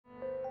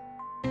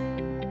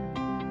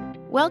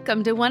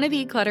Welcome to Wanna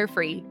Be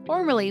Clutter-Free,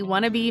 formerly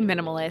Wanna Be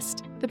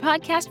Minimalist, the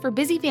podcast for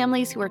busy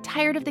families who are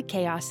tired of the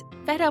chaos,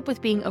 fed up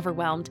with being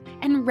overwhelmed,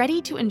 and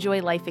ready to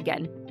enjoy life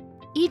again.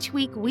 Each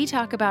week, we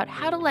talk about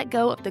how to let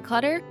go of the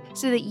clutter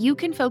so that you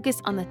can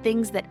focus on the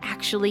things that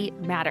actually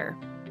matter.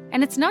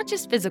 And it's not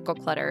just physical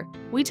clutter.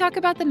 We talk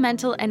about the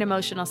mental and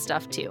emotional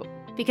stuff too,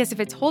 because if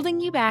it's holding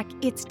you back,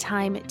 it's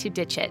time to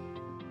ditch it.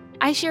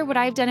 I share what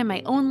I've done in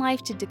my own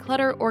life to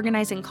declutter,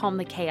 organize, and calm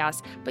the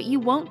chaos, but you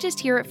won't just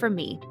hear it from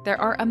me. There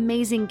are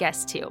amazing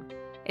guests too.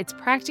 It's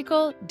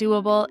practical,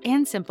 doable,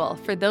 and simple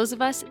for those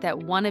of us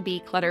that want to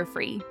be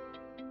clutter-free.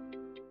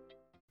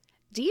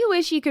 Do you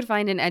wish you could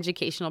find an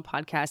educational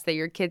podcast that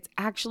your kids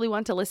actually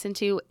want to listen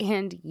to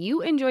and you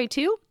enjoy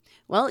too?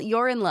 Well,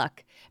 you're in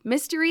luck.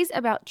 Mysteries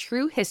About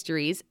True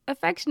Histories,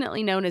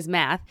 affectionately known as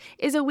math,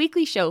 is a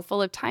weekly show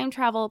full of time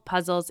travel,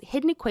 puzzles,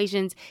 hidden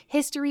equations,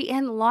 history,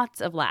 and lots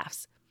of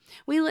laughs.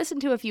 We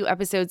listened to a few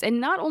episodes,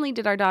 and not only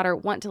did our daughter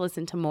want to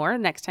listen to more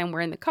next time we're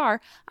in the car,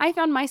 I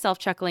found myself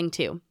chuckling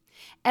too.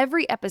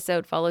 Every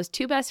episode follows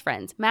two best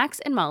friends,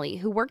 Max and Molly,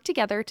 who work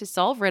together to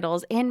solve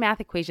riddles and math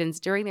equations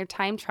during their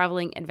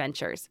time-traveling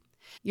adventures.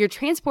 You're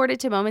transported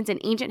to moments in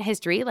ancient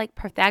history like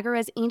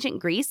Pythagoras' ancient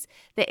Greece,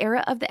 the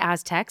era of the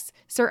Aztecs,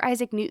 Sir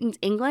Isaac Newton's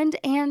England,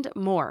 and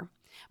more.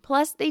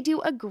 Plus, they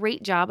do a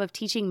great job of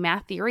teaching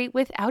math theory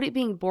without it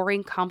being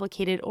boring,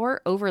 complicated,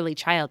 or overly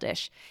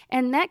childish.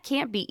 And that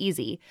can't be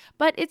easy,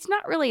 but it's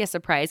not really a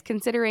surprise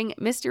considering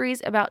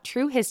Mysteries About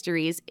True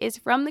Histories is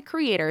from the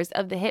creators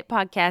of the hit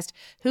podcast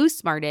Who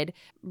Smarted,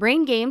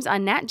 Brain Games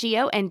on Nat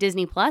Geo and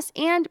Disney Plus,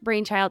 and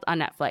Brainchild on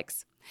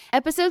Netflix.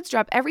 Episodes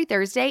drop every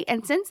Thursday,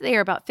 and since they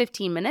are about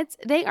 15 minutes,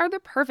 they are the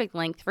perfect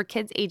length for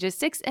kids ages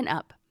 6 and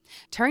up.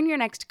 Turn your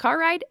next car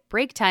ride,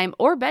 break time,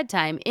 or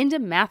bedtime into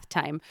math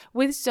time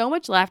with so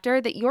much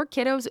laughter that your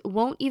kiddos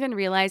won't even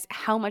realize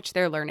how much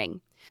they're learning.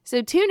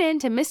 So tune in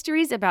to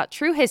Mysteries About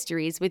True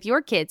Histories with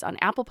your kids on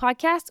Apple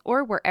Podcasts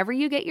or wherever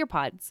you get your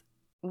pods.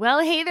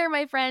 Well, hey there,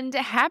 my friend.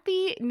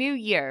 Happy New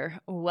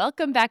Year.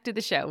 Welcome back to the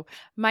show.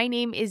 My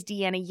name is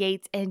Deanna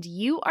Yates, and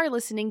you are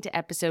listening to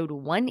episode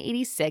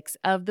 186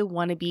 of the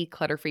Wanna Be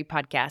Clutter-Free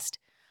podcast.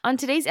 On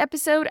today's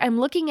episode, I'm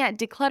looking at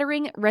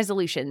decluttering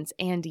resolutions,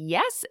 and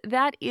yes,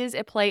 that is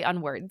a play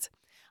on words.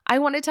 I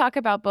want to talk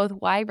about both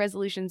why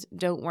resolutions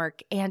don't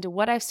work and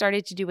what I've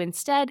started to do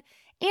instead,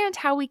 and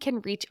how we can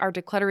reach our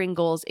decluttering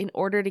goals in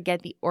order to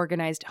get the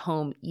organized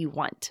home you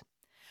want.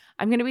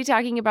 I'm going to be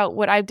talking about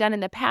what I've done in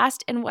the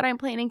past and what I'm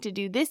planning to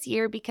do this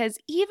year because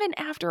even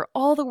after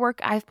all the work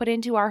I've put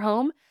into our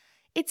home,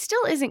 it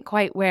still isn't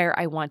quite where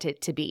I want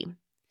it to be.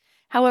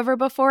 However,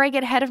 before I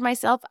get ahead of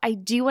myself, I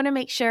do want to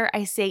make sure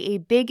I say a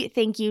big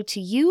thank you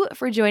to you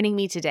for joining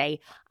me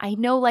today. I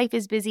know life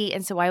is busy,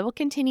 and so I will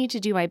continue to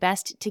do my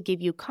best to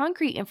give you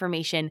concrete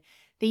information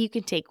that you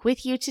can take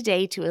with you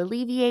today to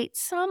alleviate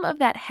some of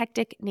that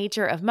hectic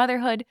nature of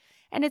motherhood,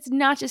 and it's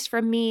not just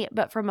from me,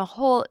 but from a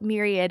whole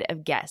myriad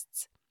of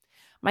guests.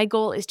 My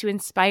goal is to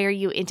inspire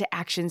you into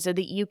action so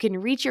that you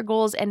can reach your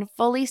goals and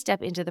fully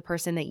step into the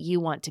person that you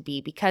want to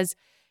be, because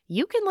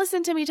you can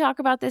listen to me talk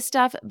about this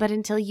stuff, but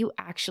until you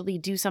actually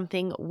do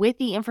something with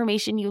the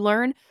information you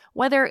learn,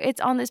 whether it's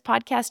on this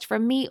podcast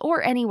from me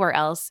or anywhere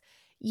else,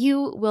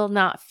 you will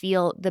not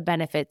feel the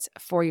benefits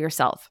for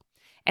yourself.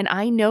 And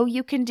I know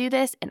you can do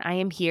this, and I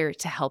am here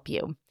to help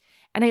you.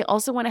 And I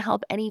also want to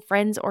help any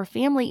friends or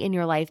family in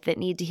your life that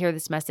need to hear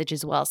this message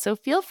as well. So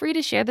feel free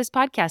to share this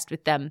podcast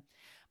with them.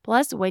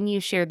 Plus, when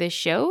you share this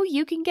show,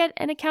 you can get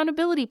an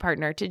accountability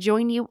partner to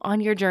join you on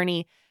your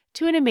journey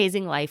to an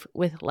amazing life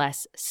with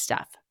less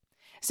stuff.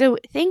 So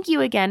thank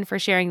you again for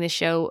sharing this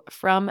show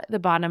from the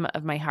bottom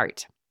of my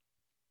heart.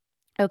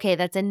 Okay,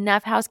 that's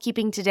enough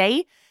housekeeping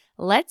today.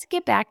 Let's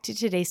get back to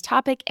today's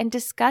topic and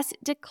discuss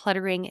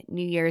decluttering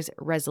New Year's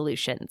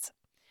resolutions.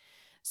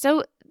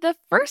 So the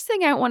first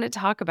thing I want to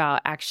talk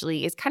about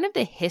actually is kind of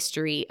the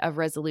history of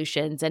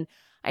resolutions. And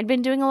I'd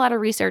been doing a lot of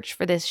research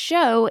for this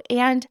show,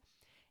 and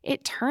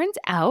it turns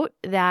out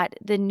that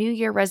the New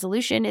Year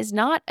resolution is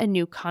not a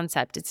new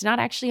concept. It's not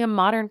actually a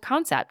modern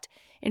concept.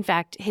 In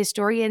fact,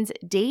 historians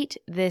date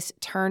this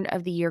turn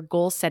of the year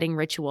goal-setting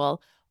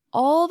ritual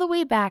all the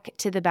way back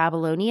to the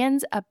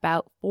Babylonians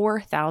about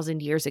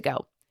 4,000 years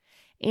ago.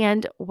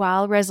 And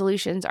while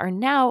resolutions are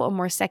now a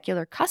more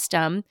secular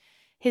custom,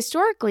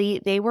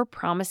 historically they were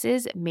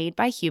promises made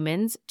by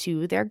humans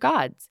to their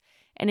gods.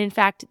 And in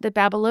fact, the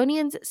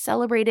Babylonians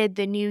celebrated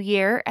the new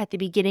year at the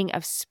beginning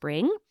of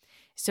spring.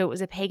 So it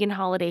was a pagan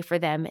holiday for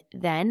them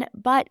then,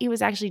 but it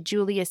was actually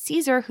Julius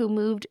Caesar who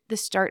moved the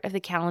start of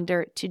the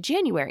calendar to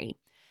January.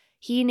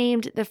 He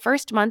named the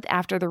first month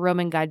after the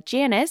Roman god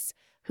Janus,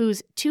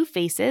 whose two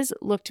faces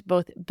looked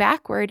both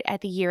backward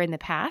at the year in the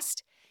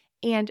past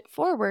and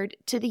forward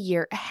to the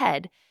year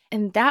ahead.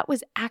 And that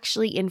was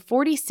actually in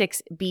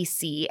 46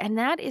 BC, and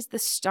that is the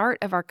start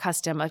of our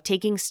custom of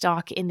taking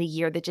stock in the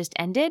year that just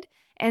ended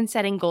and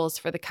setting goals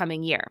for the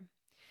coming year.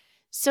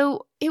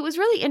 So it was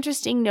really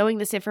interesting knowing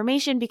this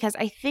information because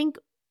I think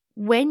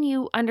when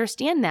you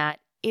understand that,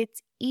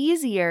 it's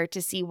easier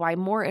to see why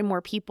more and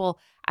more people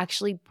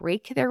actually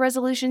break their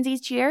resolutions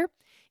each year.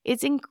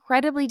 it's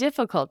incredibly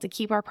difficult to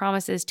keep our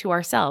promises to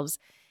ourselves,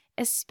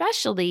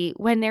 especially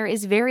when there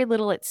is very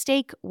little at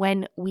stake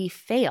when we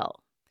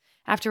fail.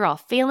 After all,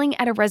 failing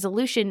at a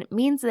resolution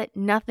means that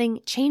nothing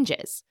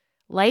changes.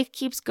 Life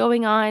keeps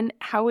going on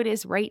how it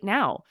is right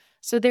now,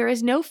 so there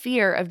is no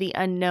fear of the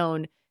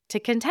unknown to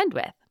contend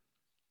with.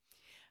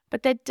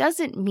 But that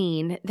doesn't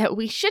mean that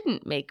we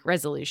shouldn't make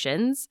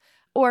resolutions,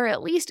 or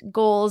at least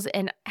goals,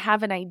 and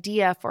have an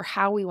idea for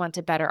how we want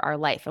to better our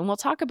life. And we'll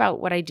talk about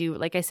what I do,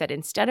 like I said,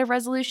 instead of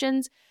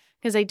resolutions,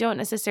 because I don't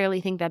necessarily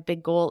think that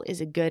big goal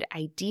is a good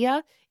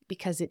idea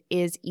because it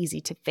is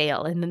easy to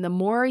fail. And then the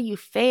more you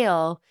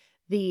fail,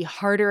 the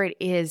harder it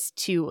is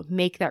to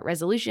make that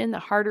resolution, the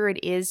harder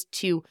it is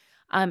to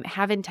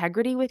have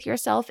integrity with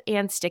yourself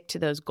and stick to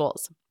those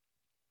goals.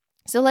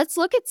 So let's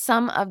look at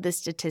some of the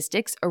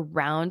statistics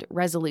around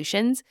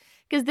resolutions,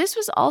 because this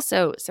was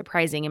also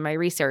surprising in my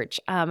research.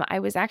 I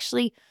was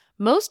actually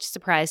most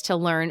surprised to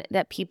learn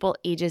that people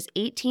ages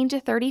 18 to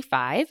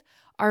 35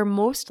 are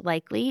most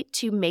likely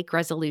to make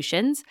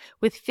resolutions,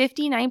 with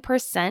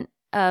 59%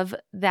 of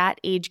that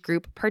age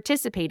group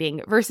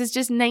participating versus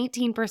just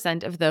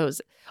 19% of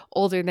those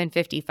older than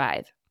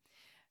 55.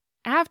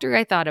 After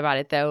I thought about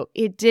it, though,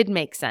 it did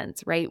make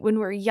sense, right? When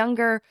we're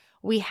younger,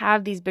 we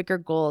have these bigger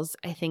goals,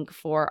 I think,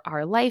 for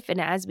our life. And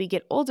as we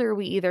get older,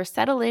 we either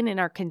settle in and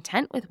are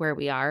content with where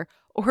we are,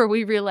 or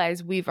we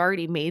realize we've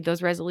already made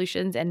those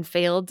resolutions and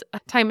failed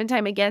time and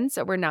time again,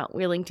 so we're not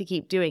willing to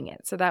keep doing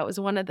it. So that was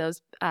one of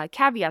those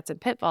caveats and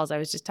pitfalls I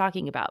was just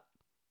talking about.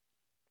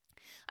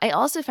 I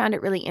also found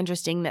it really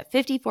interesting that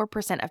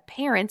 54% of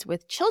parents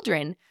with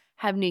children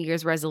have New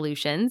Year's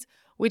resolutions,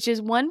 which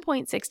is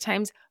 1.6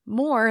 times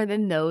more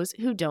than those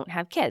who don't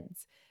have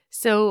kids.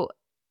 So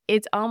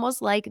it's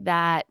almost like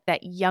that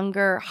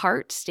younger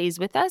heart stays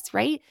with us,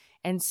 right?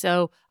 And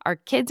so our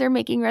kids are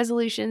making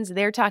resolutions,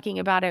 they're talking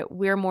about it,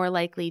 we're more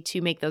likely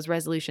to make those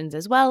resolutions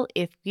as well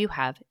if you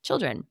have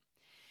children.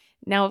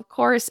 Now, of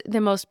course,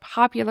 the most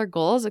popular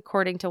goals,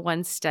 according to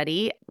one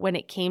study, when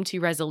it came to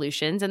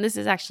resolutions, and this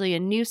is actually a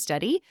new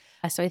study,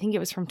 so I think it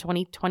was from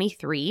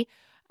 2023,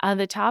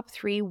 the top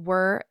three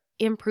were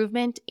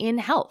improvement in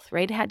health,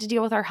 right? It had to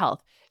deal with our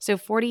health. So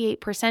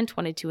 48%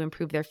 wanted to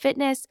improve their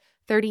fitness,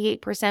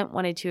 38%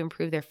 wanted to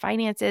improve their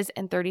finances,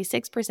 and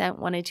 36%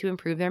 wanted to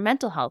improve their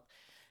mental health.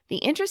 The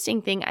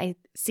interesting thing I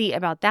see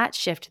about that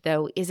shift,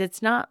 though, is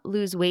it's not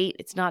lose weight,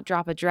 it's not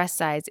drop a dress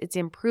size, it's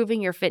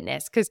improving your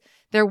fitness, because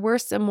there were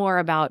some more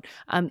about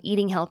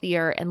eating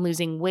healthier and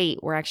losing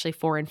weight were actually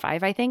 4 and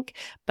 5, I think.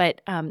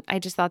 But I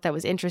just thought that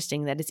was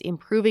interesting that it's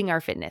improving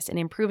our fitness and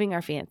improving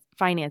our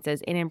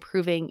finances and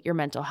improving your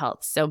mental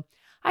health. So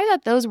I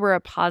thought those were a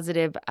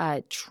positive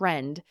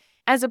trend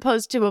as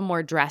opposed to a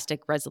more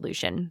drastic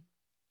resolution.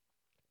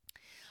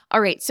 All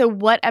right, so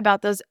what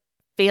about those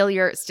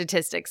failure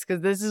statistics?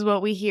 Because this is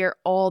what we hear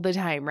all the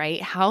time,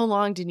 right? How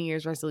long do New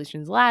Year's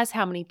resolutions last?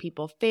 How many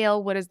people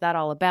fail? What is that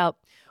all about?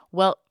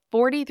 Well,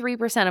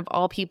 43% of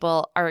all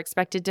people are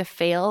expected to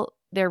fail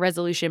their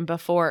resolution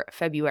before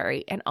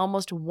February, and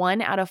almost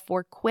 1 out of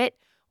 4 quit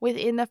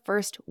within the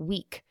first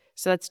week.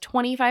 So that's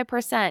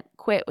 25%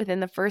 quit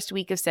within the first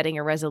week of setting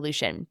a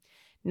resolution.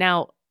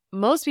 Now,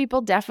 most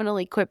people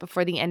definitely quit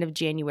before the end of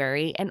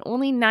January, and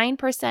only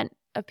 9%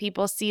 of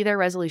people see their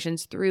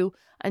resolutions through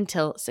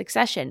until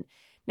succession.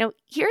 Now,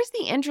 here's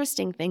the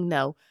interesting thing,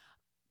 though.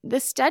 The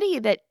study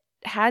that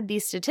had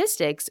these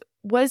statistics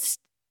was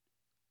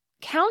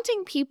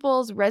counting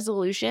people's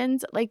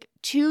resolutions like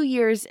 2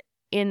 years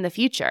in the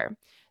future.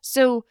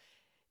 So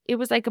it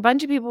was like a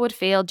bunch of people would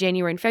fail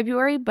January and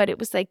February, but it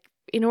was like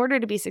in order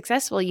to be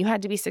successful, you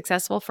had to be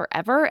successful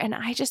forever. And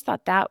I just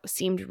thought that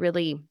seemed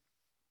really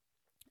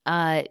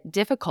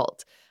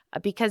difficult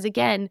because,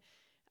 again,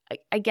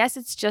 I guess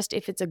it's just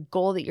if it's a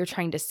goal that you're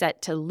trying to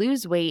set to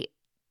lose weight,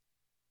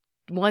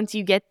 once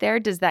you get there,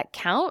 does that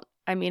count?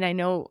 I mean, I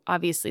know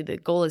obviously the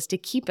goal is to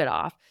keep it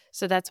off.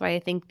 So that's why I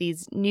think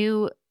these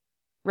new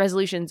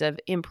resolutions of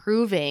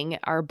improving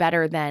are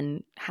better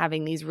than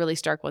having these really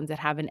stark ones that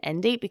have an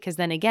end date, because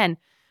then again,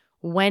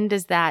 when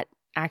does that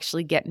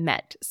actually get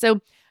met?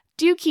 So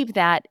do keep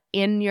that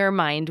in your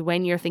mind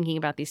when you're thinking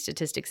about these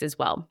statistics as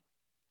well.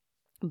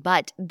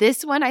 But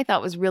this one I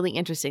thought was really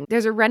interesting.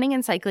 There's a running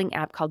and cycling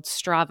app called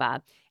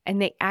Strava,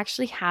 and they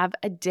actually have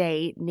a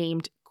day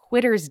named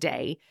Quitter's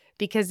Day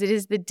because it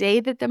is the day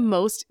that the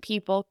most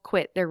people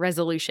quit their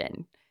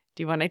resolution.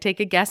 Do you want to take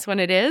a guess when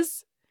it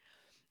is?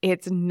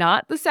 It's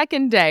not the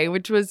second day,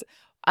 which was,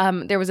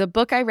 there was a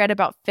book I read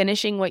about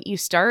finishing what you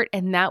start,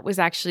 and that was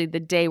actually the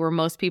day where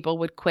most people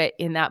would quit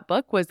in that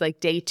book was like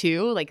day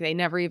 2. Like they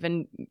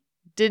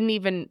didn't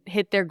even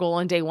hit their goal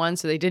on day 1,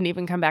 so they didn't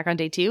even come back on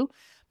day 2.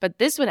 But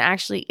this one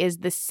actually is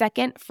the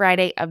second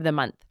Friday of the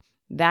month.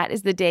 That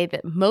is the day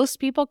that most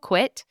people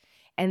quit,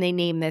 and they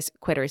name this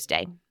Quitter's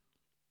Day.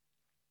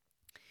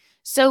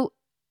 So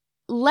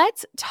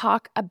let's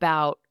talk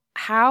about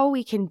how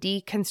we can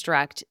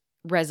deconstruct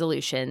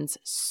resolutions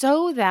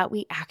so that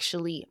we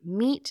actually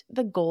meet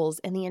the goals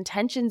and the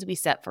intentions we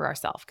set for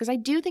ourselves. Because I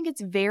do think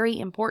it's very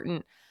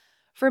important.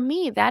 For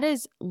me, that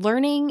is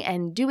learning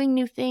and doing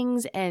new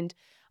things and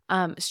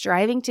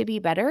Striving to be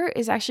better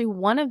is actually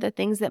one of the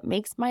things that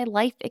makes my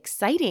life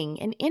exciting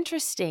and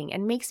interesting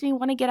and makes me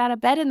want to get out of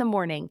bed in the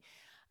morning.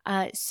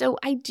 So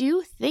I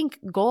do think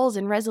goals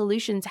and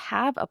resolutions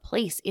have a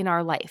place in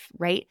our life,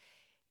 right?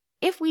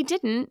 If we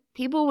didn't,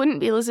 people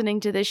wouldn't be listening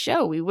to this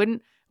show. We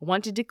wouldn't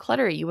want to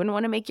declutter. You wouldn't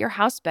want to make your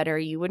house better.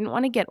 You wouldn't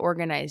want to get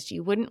organized.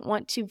 You wouldn't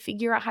want to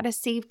figure out how to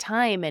save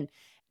time and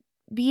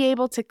be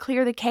able to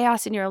clear the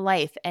chaos in your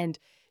life and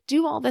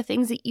do all the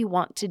things that you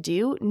want to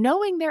do,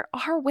 knowing there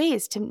are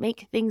ways to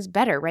make things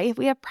better, right? If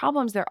we have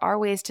problems, there are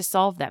ways to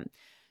solve them.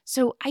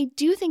 So I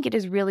do think it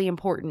is really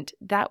important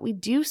that we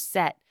do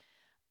set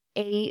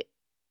a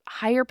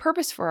higher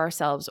purpose for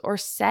ourselves or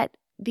set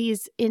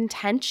these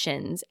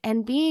intentions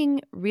and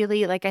being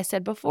really, like I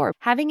said before,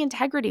 having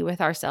integrity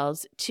with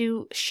ourselves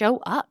to show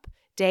up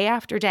day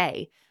after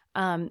day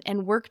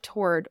and work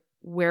toward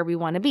where we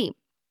want to be.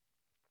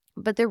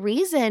 But the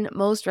reason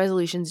most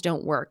resolutions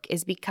don't work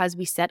is because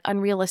we set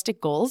unrealistic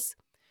goals.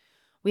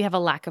 We have a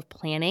lack of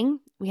planning.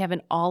 We have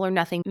an all or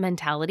nothing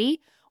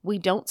mentality. We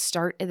don't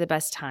start at the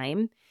best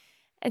time.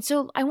 And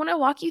so I want to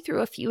walk you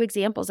through a few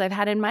examples I've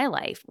had in my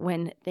life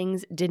when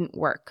things didn't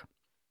work.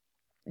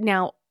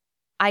 Now,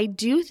 I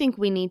do think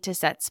we need to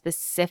set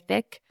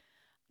specific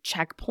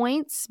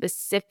checkpoints,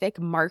 specific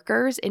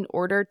markers in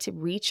order to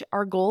reach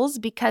our goals,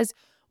 because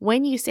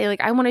when you say,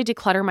 like, I want to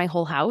declutter my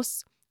whole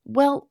house,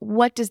 well,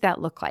 what does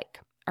that look like?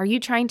 Are you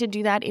trying to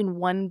do that in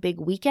one big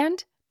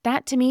weekend?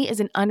 That to me is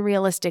an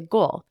unrealistic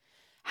goal.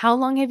 How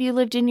long have you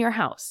lived in your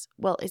house?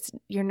 Well,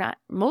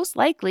 most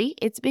likely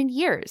it's been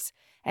years.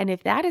 And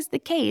if that is the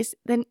case,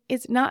 then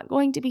it's not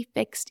going to be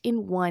fixed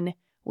in one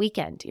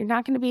weekend. You're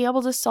not going to be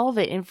able to solve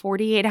it in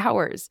 48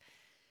 hours.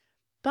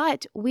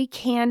 But we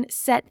can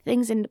set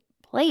things in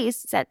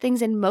place, set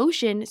things in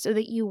motion so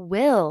that you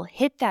will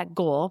hit that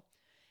goal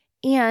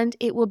and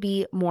it will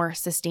be more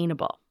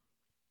sustainable.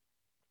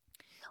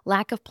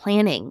 Lack of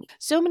planning.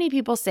 So many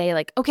people say,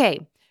 like, okay,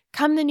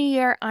 come the new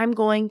year, I'm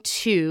going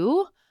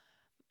to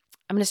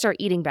start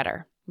eating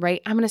better,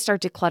 right? I'm going to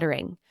start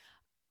decluttering.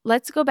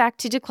 Let's go back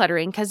to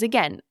decluttering because,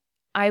 again,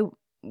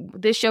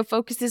 this show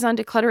focuses on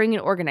decluttering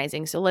and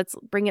organizing. So let's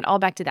bring it all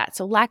back to that.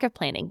 So lack of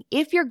planning.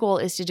 If your goal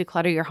is to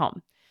declutter your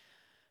home,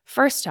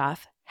 first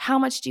off, how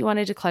much do you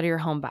want to declutter your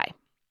home by?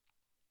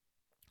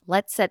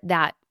 Let's set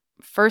that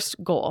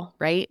first goal,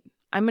 right?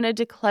 I'm going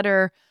to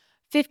declutter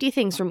 50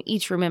 things from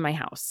each room in my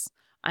house.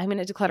 I'm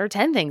going to declutter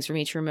 10 things from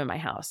each room in my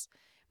house.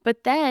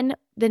 But then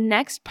the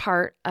next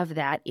part of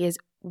that is,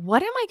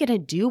 what am I going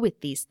to do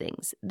with these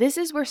things? This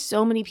is where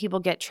so many people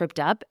get tripped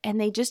up and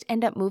they just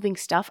end up moving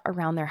stuff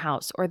around their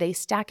house, or they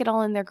stack it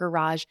all in their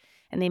garage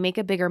and they make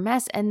a bigger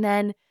mess. And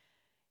then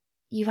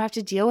you have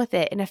to deal with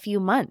it in a few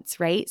months,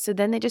 right? So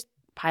then they just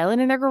pile it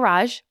in their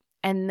garage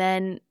and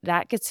then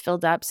that gets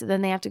filled up. So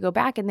then they have to go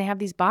back and they have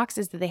these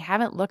boxes that they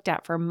haven't looked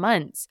at for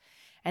months.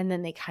 And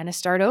then they kind of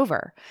start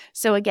over.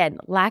 So again,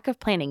 lack of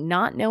planning,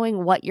 not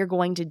knowing what you're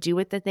going to do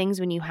with the things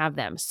when you have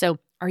them. So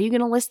are you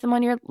going to list them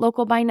on your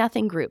local Buy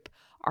Nothing group?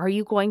 Are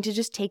you going to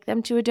just take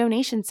them to a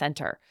donation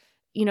center?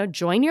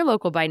 Join your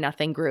local Buy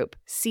Nothing group.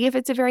 See if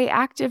it's a very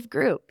active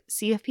group.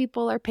 See if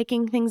people are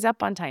picking things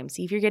up on time.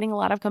 See if you're getting a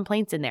lot of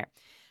complaints in there.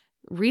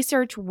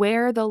 Research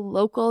where the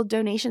local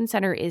donation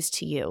center is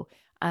to you.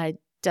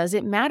 Does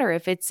it matter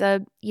if it's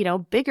a,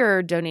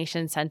 bigger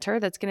donation center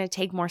that's going to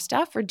take more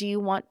stuff, or do you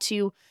want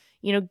to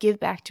give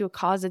back to a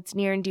cause that's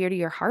near and dear to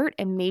your heart,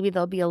 and maybe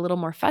they'll be a little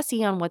more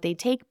fussy on what they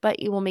take, but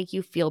it will make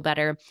you feel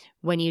better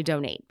when you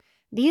donate.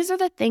 These are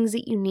the things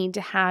that you need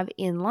to have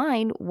in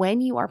line when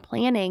you are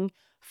planning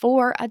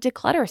for a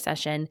declutter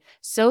session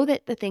so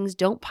that the things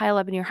don't pile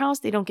up in your house,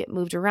 they don't get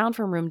moved around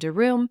from room to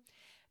room.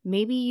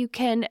 Maybe you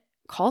can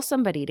call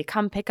somebody to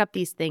come pick up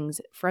these things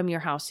from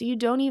your house so you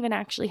don't even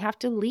actually have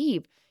to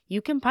leave.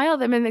 You can pile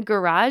them in the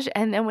garage,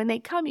 and then when they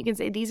come, you can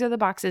say, these are the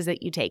boxes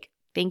that you take.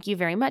 Thank you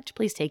very much.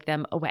 Please take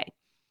them away.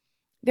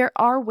 There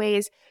are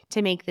ways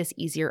to make this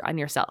easier on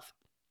yourself.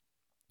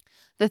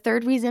 The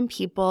third reason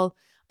people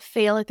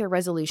fail at their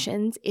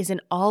resolutions is an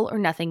all or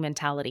nothing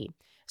mentality.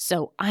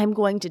 So I'm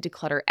going to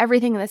declutter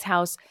everything in this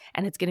house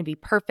and it's going to be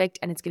perfect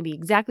and it's going to be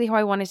exactly how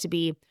I want it to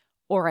be,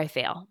 or I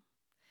fail.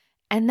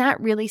 And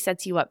that really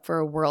sets you up for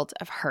a world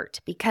of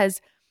hurt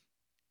because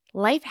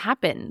life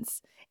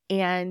happens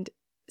and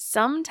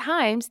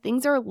sometimes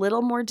things are a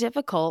little more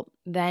difficult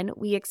than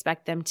we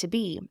expect them to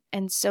be.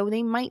 And so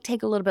they might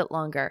take a little bit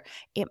longer.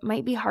 It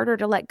might be harder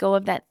to let go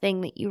of that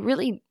thing that you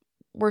really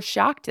were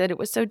shocked that it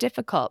was so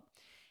difficult.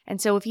 And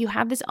so if you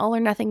have this all or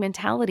nothing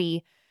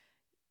mentality,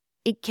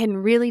 it can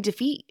really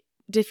defeat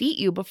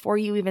you before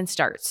you even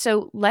start.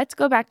 So let's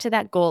go back to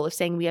that goal of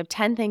saying we have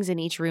 10 things in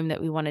each room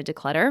that we want to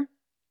declutter.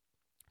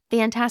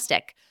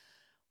 Fantastic.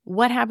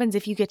 What happens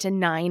if you get to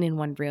 9 in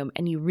one room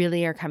and you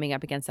really are coming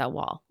up against that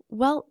wall?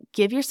 Well,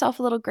 give yourself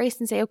a little grace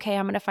and say, okay,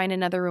 I'm going to find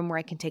another room where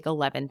I can take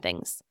 11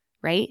 things,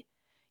 right?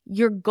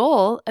 Your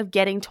goal of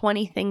getting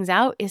 20 things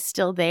out is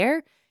still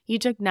there. You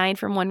took 9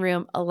 from one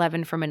room,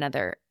 11 from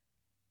another.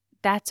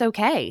 That's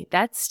okay.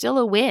 That's still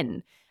a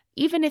win.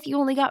 Even if you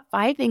only got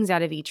 5 things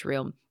out of each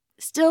room,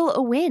 still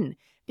a win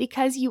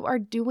because you are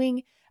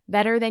doing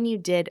better than you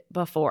did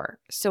before.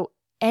 So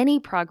any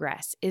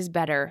progress is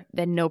better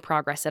than no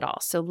progress at all.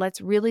 So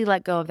let's really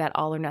let go of that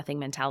all or nothing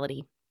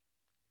mentality.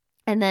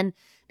 And then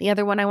the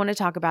other one I want to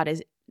talk about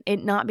is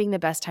it not being the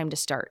best time to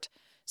start.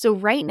 So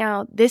right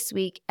now, this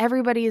week,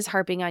 everybody is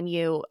harping on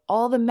you,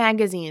 all the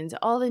magazines,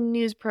 all the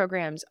news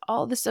programs,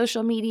 all the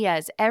social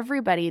medias,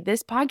 everybody,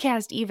 this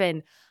podcast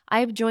even,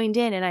 I've joined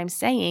in and I'm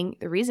saying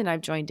the reason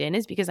I've joined in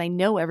is because I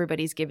know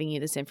everybody's giving you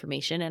this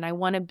information and I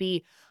want to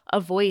be a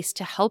voice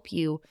to help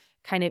you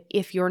kind of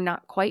if you're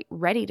not quite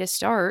ready to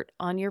start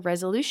on your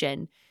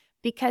resolution,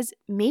 because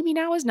maybe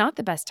now is not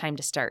the best time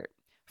to start.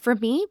 For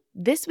me,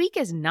 this week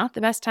is not the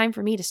best time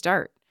for me to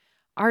start.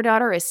 Our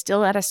daughter is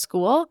still out of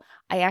school.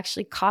 I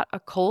actually caught a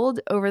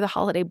cold over the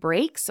holiday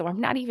break, so I'm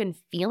not even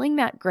feeling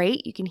that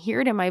great. You can hear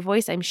it in my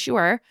voice, I'm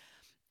sure.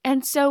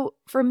 And so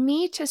for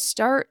me to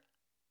start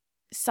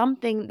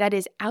something that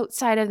is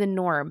outside of the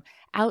norm,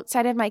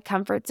 outside of my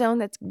comfort zone,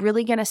 that's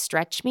really going to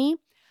stretch me,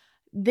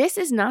 this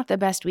is not the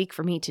best week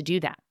for me to do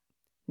that.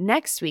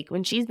 Next week,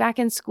 when she's back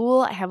in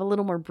school, I have a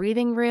little more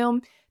breathing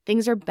room,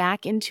 things are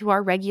back into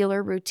our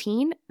regular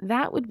routine,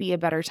 that would be a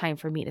better time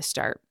for me to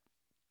start.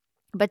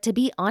 But to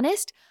be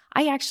honest,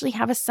 I actually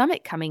have a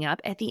summit coming up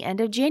at the end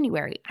of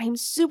January. I'm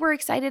super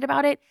excited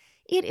about it.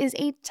 It is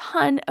a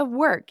ton of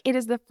work. It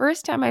is the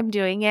first time I'm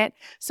doing it.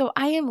 So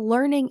I am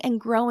learning and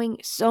growing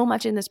so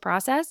much in this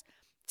process.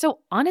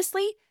 So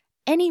honestly,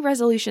 any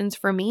resolutions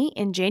for me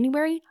in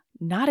January,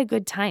 not a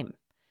good time,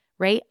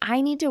 right? I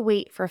need to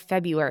wait for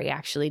February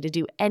actually to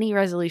do any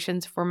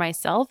resolutions for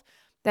myself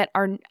that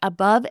are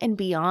above and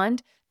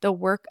beyond the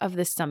work of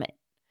the summit,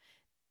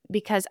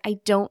 because I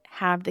don't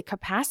have the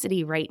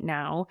capacity right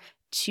now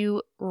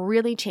to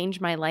really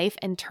change my life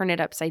and turn it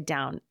upside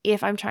down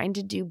if I'm trying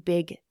to do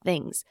big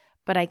things.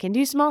 But I can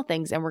do small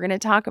things, and we're going to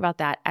talk about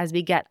that as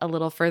we get a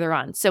little further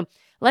on. So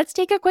let's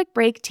take a quick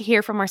break to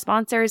hear from our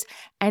sponsors.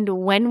 And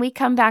when we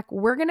come back,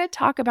 we're going to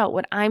talk about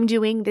what I'm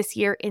doing this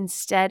year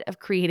instead of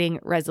creating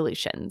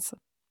resolutions.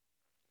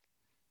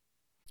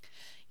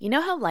 You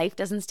know how life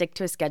doesn't stick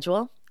to a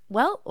schedule?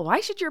 Well,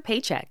 why should your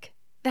paycheck?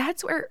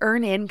 That's where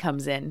EarnIn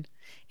comes in.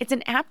 It's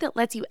an app that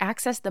lets you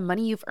access the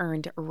money you've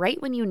earned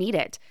right when you need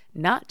it,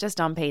 not just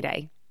on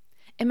payday.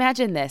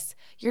 Imagine this.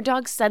 Your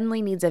dog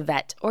suddenly needs a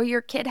vet, or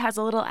your kid has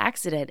a little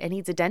accident and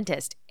needs a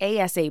dentist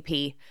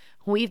ASAP.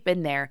 We've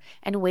been there,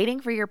 and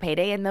waiting for your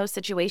payday in those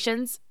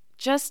situations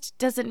just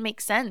doesn't make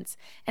sense,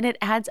 and it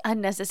adds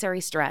unnecessary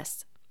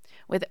stress.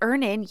 With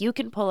EarnIn, you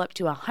can pull up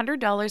to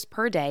 $100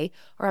 per day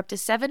or up to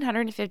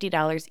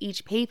 $750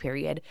 each pay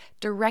period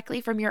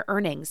directly from your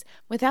earnings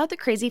without the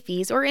crazy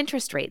fees or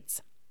interest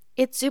rates.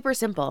 It's super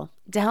simple.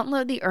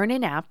 Download the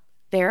EarnIn app,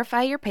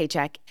 verify your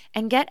paycheck,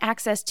 and get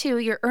access to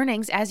your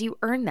earnings as you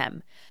earn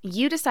them.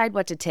 You decide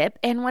what to tip,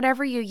 and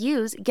whatever you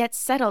use gets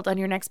settled on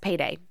your next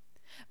payday.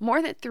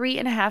 More than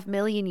 3.5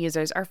 million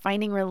users are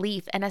finding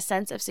relief and a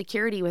sense of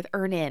security with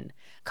EarnIn,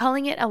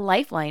 calling it a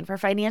lifeline for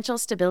financial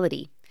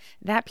stability.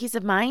 That peace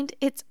of mind,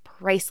 it's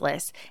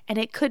priceless, and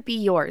it could be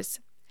yours.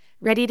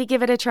 Ready to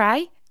give it a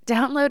try?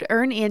 Download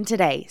EarnIn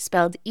today,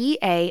 spelled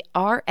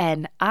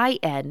EARNIN,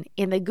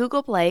 in the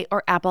Google Play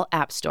or Apple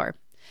App Store.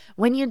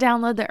 When you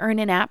download the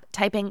EarnIn app,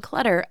 type in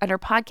Clutter under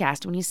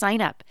podcast when you sign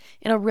up.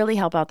 It'll really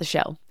help out the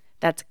show.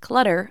 That's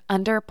Clutter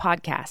under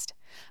podcast.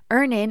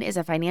 EarnIn is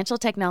a financial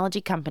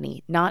technology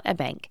company, not a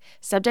bank.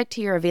 Subject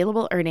to your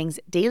available earnings,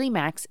 daily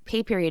max,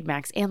 pay period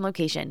max, and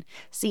location.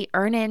 See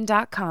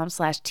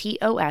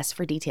earnin.com/TOS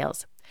for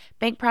details.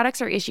 Bank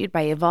products are issued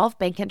by Evolve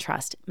Bank and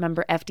Trust,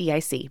 member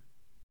FDIC.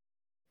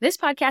 This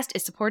podcast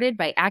is supported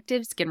by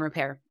Active Skin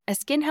Repair, a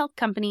skin health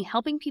company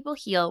helping people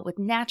heal with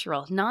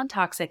natural,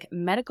 non-toxic,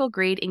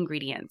 medical-grade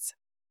ingredients.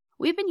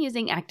 We've been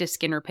using Active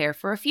Skin Repair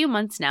for a few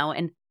months now,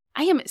 and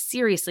I am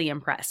seriously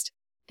impressed.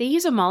 They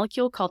use a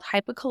molecule called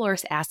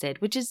hypochlorous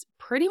acid, which is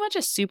pretty much a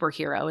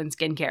superhero in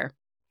skincare.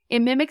 It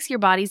mimics your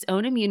body's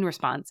own immune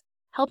response,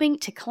 helping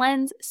to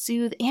cleanse,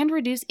 soothe, and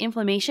reduce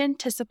inflammation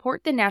to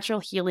support the natural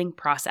healing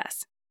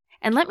process.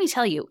 And let me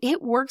tell you,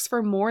 it works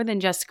for more than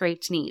just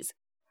scraped knees.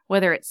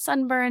 Whether it's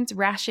sunburns,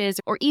 rashes,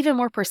 or even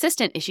more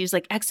persistent issues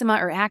like eczema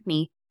or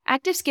acne,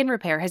 Active Skin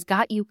Repair has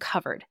got you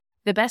covered.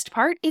 The best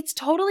part? It's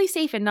totally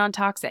safe and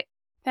non-toxic.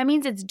 That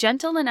means it's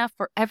gentle enough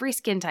for every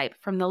skin type,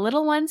 from the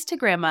little ones to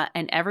grandma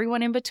and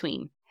everyone in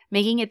between,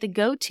 making it the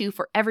go-to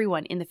for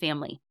everyone in the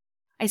family.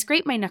 I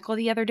scraped my knuckle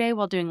the other day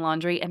while doing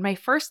laundry, and my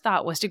first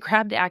thought was to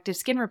grab the Active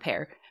Skin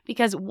Repair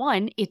because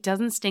 1, it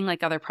doesn't sting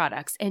like other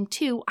products, and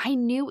 2, I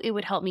knew it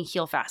would help me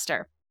heal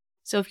faster.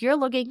 So if you're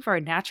looking for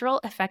a natural,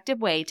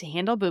 effective way to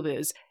handle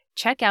boo-boos,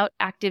 check out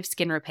Active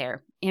Skin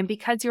Repair. And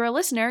because you're a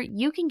listener,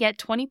 you can get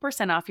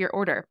 20% off your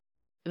order.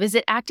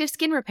 Visit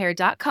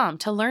ActiveSkinRepair.com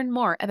to learn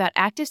more about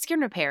Active Skin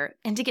Repair,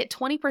 and to get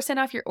 20%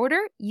 off your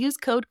order, use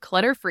code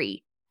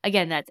CLUTTERFREE.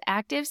 Again, that's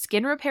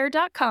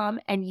ActiveSkinRepair.com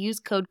and use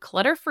code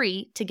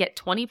CLUTTERFREE to get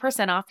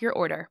 20% off your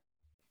order.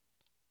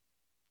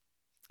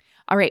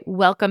 All right,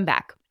 welcome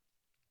back.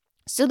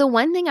 So the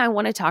one thing I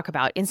want to talk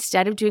about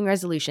instead of doing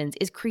resolutions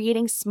is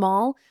creating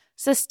small,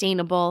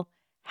 sustainable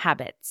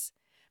habits,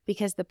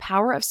 because the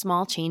power of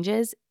small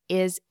changes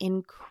is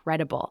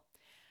incredible.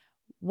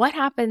 What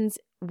happens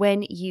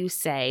when you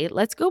say,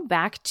 let's go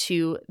back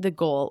to the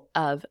goal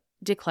of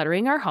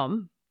decluttering our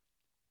home,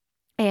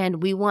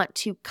 and we want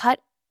to cut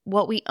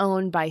what we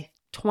own by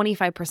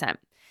 25%.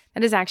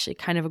 That is actually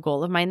kind of a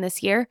goal of mine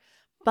this year,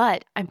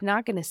 but I'm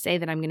not going to say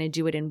that I'm going to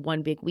do it in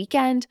one big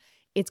weekend.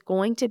 It's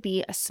going to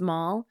be a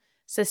small,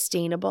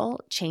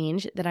 sustainable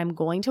change that I'm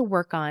going to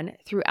work on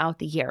throughout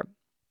the year.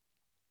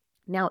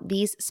 Now,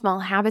 these small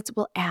habits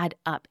will add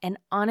up. And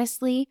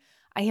honestly,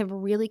 I have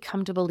really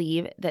come to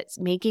believe that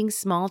making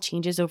small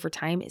changes over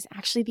time is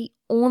actually the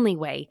only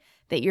way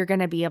that you're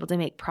going to be able to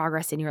make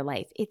progress in your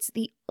life. It's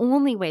the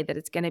only way that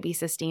it's going to be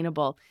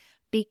sustainable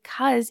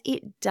because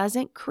it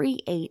doesn't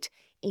create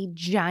a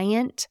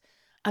giant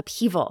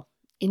upheaval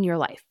in your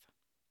life.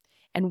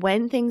 And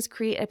when things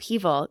create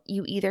upheaval,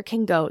 you either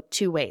can go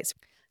two ways.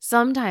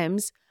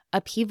 Sometimes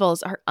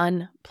upheavals are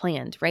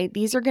unplanned, right?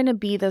 These are going to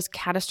be those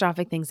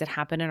catastrophic things that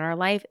happen in our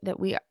life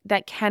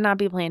that cannot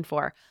be planned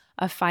for.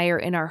 A fire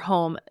in our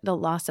home, the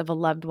loss of a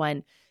loved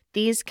one,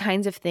 these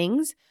kinds of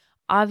things.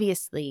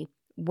 Obviously,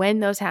 when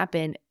those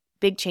happen,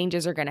 big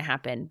changes are going to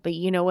happen. But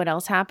you know what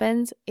else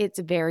happens? It's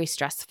very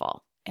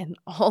stressful. And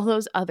all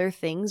those other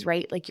things,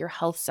 right? Like your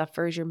health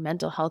suffers, your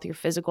mental health, your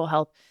physical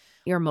health,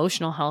 your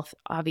emotional health,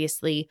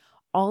 obviously,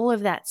 all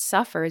of that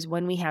suffers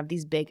when we have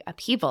these big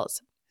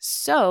upheavals.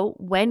 So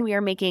when we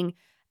are making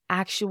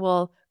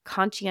actual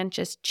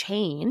conscientious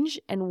change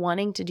and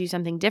wanting to do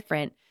something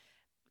different,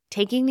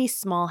 taking these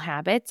small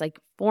habits, like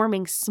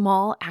forming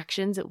small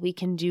actions that we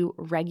can do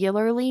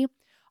regularly,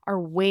 are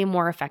way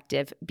more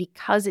effective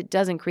because it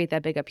doesn't create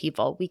that big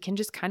upheaval. We can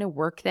just kind of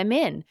work them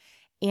in.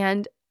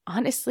 And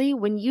honestly,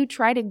 when you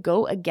try to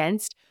go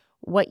against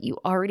what you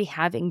already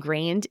have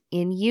ingrained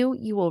in you,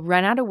 you will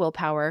run out of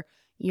willpower.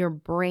 Your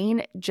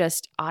brain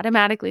just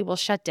automatically will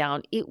shut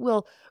down. It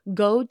will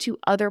go to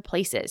other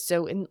places.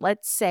 So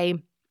let's say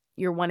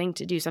you're wanting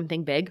to do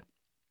something big,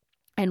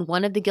 and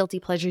one of the guilty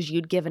pleasures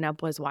you'd given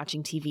up was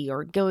watching TV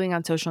or going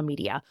on social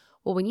media.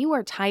 Well, when you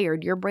are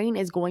tired, your brain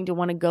is going to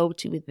want to go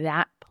to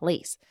that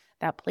place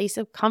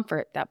of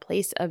comfort, that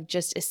place of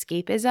just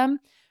escapism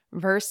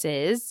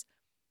versus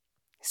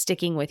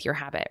sticking with your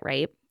habit,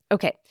 right?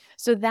 Okay,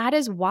 so that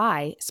is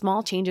why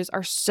small changes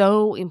are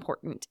so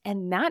important.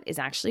 And that is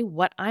actually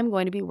what I'm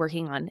going to be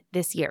working on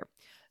this year.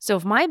 So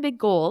if my big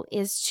goal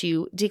is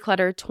to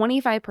declutter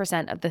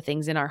 25% of the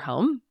things in our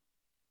home,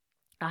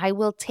 I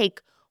will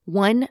take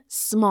one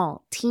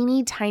small,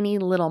 teeny tiny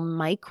little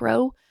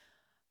micro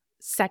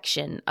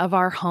section of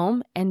our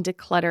home and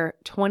declutter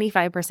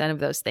 25% of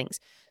those things.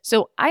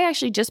 So I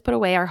actually just put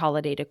away our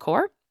holiday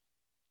decor.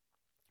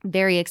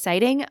 Very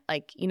exciting.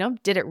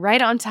 Did it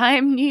right on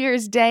time, New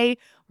Year's Day.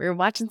 We were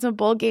watching some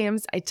bowl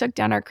games. I took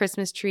down our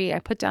Christmas tree. I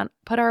put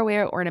away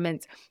our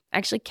ornaments. I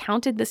actually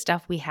counted the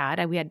stuff we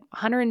had. We had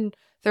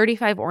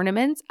 135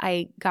 ornaments.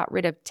 I got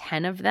rid of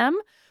 10 of them,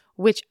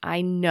 which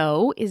I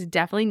know is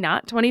definitely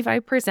not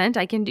 25%.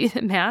 I can do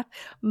the math.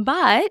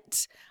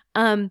 But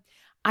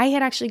I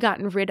had actually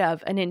gotten rid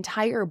of an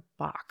entire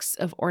box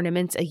of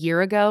ornaments a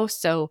year ago.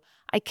 So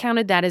I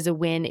counted that as a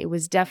win. It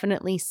was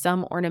definitely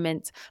some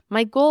ornaments.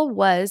 My goal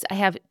was I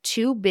have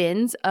 2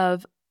 bins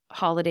of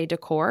holiday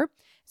decor.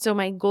 So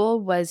my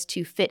goal was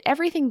to fit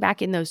everything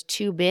back in those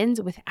 2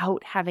 bins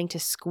without having to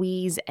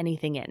squeeze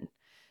anything in.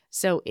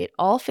 So it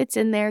all fits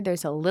in there.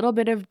 There's a little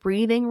bit of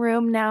breathing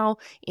room now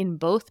in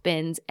both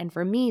bins. And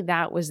for me,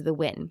 that was the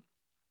win.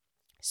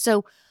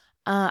 So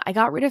I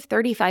got rid of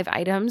 35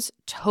 items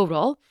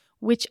total,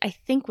 which I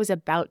think was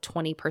about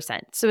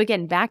 20%. So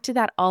again, back to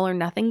that all or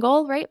nothing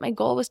goal, right? My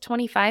goal was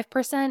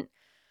 25%.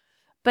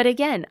 But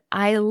again,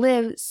 I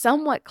live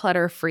somewhat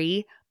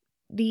clutter-free.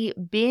 The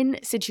bin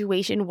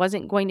situation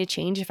wasn't going to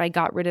change if I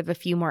got rid of a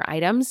few more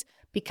items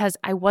because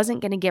I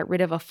wasn't going to get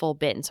rid of a full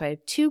bin. So I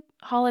have 2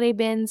 holiday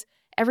bins,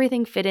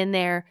 everything fit in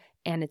there,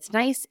 and it's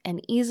nice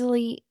and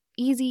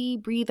easy,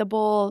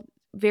 breathable,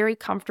 very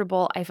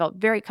comfortable. I felt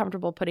very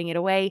comfortable putting it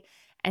away.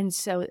 And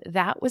so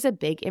that was a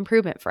big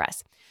improvement for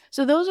us.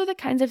 So those are the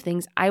kinds of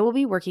things I will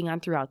be working on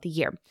throughout the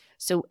year.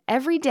 So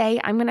every day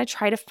I'm going to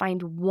try to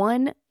find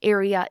one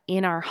area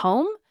in our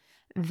home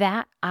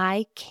that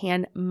I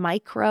can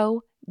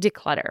micro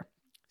declutter.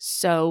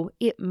 So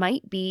it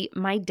might be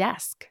my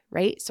desk,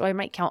 right? So I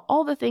might count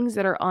all the things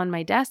that are on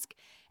my desk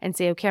and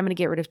say, okay, I'm going to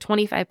get rid of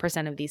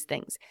 25% of these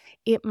things.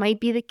 It might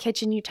be the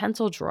kitchen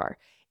utensil drawer.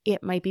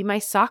 It might be my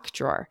sock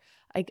drawer.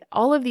 Like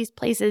all of these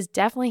places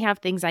definitely have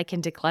things I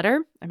can declutter.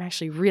 I'm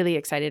actually really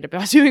excited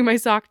about doing my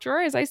sock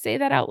drawer as I say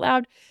that out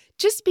loud,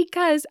 just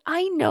because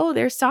I know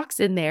there's socks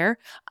in there.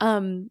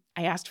 I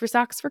asked for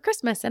socks for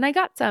Christmas and I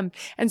got some.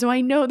 And so I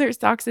know there's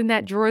socks in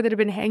that drawer that have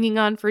been hanging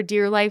on for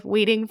dear life,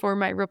 waiting for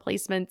my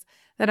replacements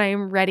that I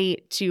am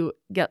ready to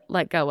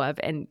let go of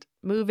and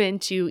move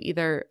into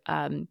either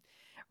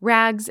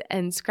rags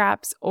and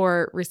scraps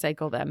or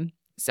recycle them.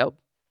 So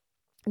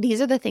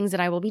these are the things that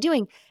I will be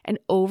doing. And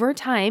over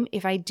time,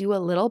 if I do a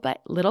little by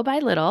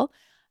little,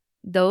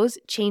 those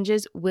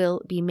changes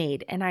will be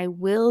made and I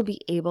will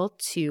be able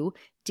to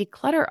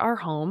declutter our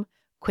home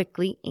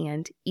quickly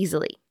and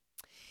easily.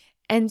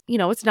 And,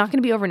 it's not going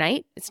to be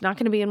overnight. It's not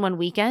going to be in one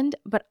weekend,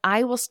 but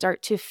I will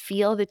start to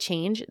feel the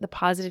change, the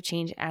positive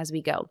change as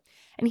we go.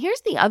 And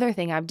here's the other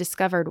thing I've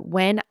discovered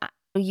when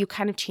you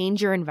kind of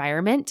change your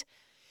environment.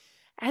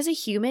 As a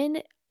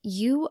human,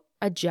 you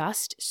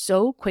adjust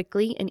so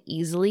quickly and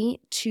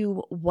easily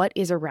to what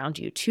is around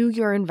you, to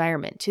your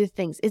environment, to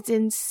things. It's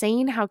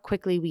insane how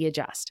quickly we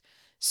adjust.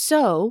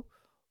 So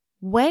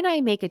when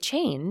I make a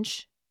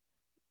change,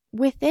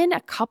 within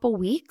a couple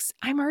weeks,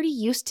 I'm already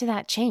used to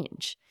that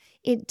change.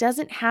 It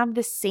doesn't have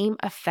the same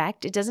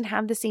effect. It doesn't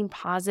have the same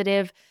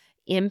positive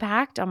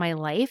impact on my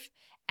life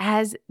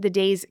as the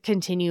days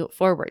continue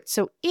forward.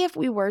 So if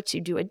we were to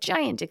do a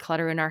giant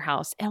declutter in our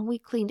house and we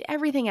cleaned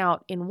everything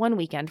out in one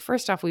weekend,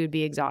 first off, we would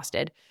be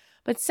exhausted.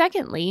 But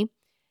secondly,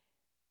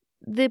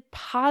 the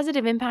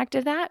positive impact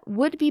of that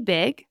would be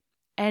big,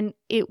 and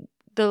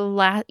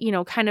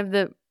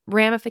the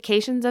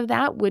ramifications of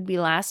that would be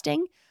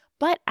lasting.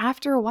 But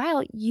after a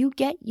while, you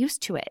get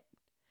used to it.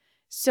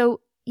 So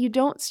you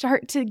don't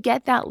start to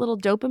get that little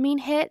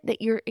dopamine hit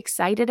that you're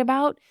excited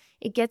about.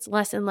 It gets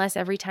less and less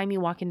every time you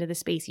walk into the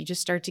space. You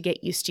just start to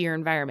get used to your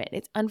environment.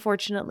 It's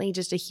unfortunately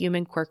just a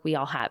human quirk we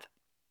all have.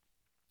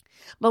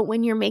 But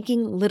when you're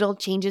making little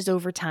changes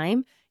over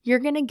time, you're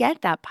going to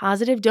get that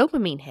positive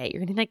dopamine hit. You're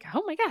going to be like,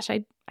 oh my gosh,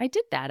 I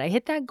did that. I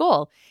hit that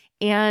goal.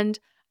 And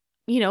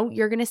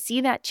you're going to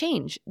see that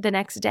change the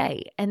next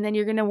day. And then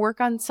you're going to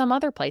work on some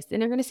other place. Then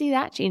you're going to see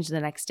that change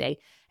the next day.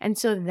 And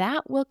so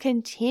that will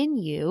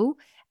continue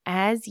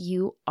as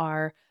you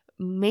are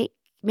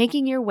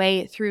making your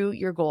way through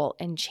your goal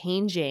and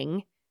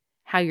changing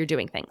how you're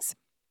doing things.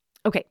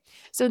 Okay,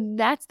 so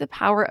that's the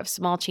power of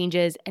small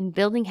changes and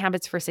building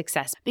habits for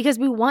success, because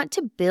we want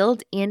to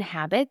build in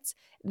habits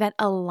that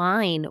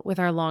align with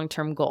our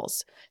long-term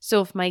goals.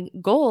 So if my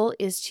goal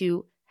is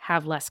to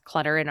have less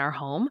clutter in our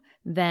home,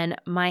 then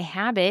my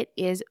habit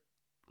is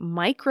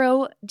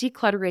micro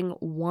decluttering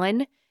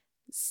one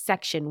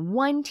section,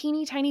 one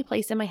teeny tiny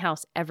place in my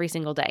house every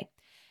single day.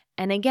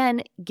 And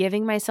again,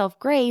 giving myself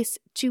grace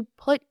to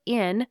put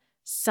in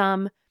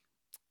some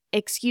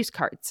excuse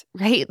cards,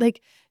 right?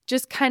 Like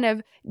just kind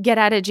of get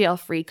out of jail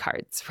free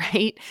cards,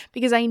 right?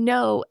 Because I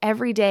know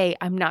every day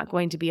I'm not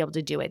going to be able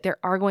to do it. There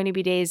are going to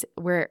be days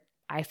where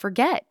I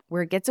forget,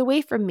 where it gets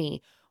away from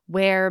me,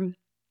 where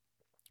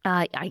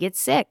I get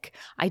sick.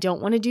 I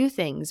don't want to do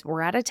things.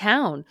 We're out of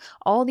town,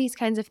 all these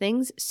kinds of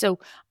things. So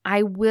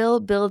I will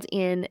build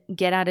in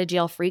get out of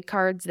jail free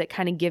cards that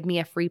kind of give me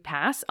a free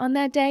pass on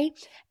that day.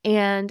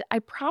 And I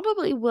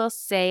probably will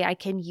say I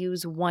can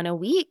use one a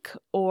week,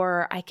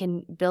 or I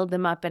can build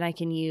them up and I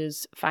can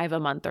use 5 a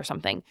month or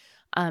something.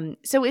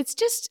 So it's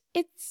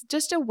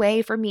just a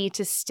way for me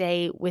to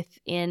stay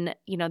within,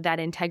 that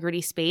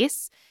integrity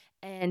space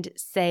and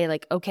say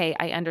like, okay,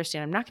 I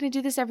understand. I'm not going to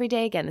do this every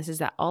day. Again, this is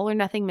that all or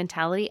nothing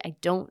mentality. I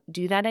don't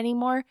do that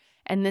anymore.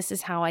 And this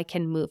is how I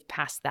can move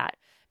past that.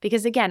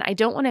 Because again, I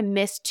don't want to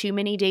miss too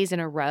many days in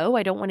a row.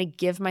 I don't want to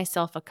give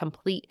myself a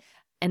complete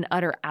and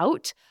utter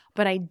out,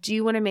 but I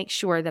do want to make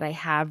sure that I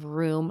have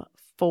room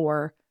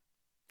for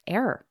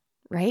error,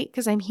 right?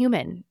 Because I'm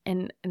human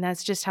and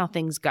that's just how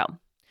things go.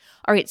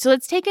 All right, so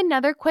let's take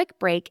another quick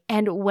break.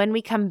 And when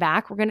we come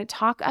back, we're going to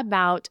talk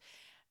about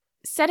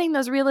setting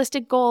those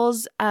realistic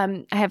goals.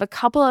 I have a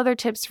couple other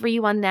tips for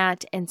you on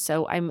that, and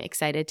so I'm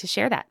excited to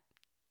share that.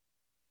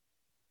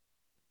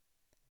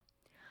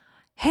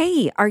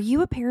 Hey, are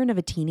you a parent of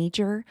a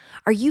teenager?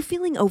 Are you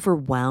feeling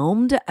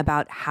overwhelmed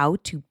about how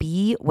to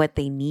be what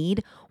they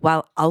need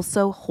while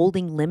also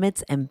holding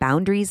limits and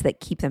boundaries that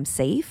keep them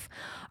safe?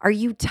 Are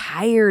you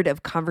tired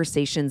of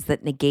conversations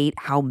that negate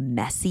how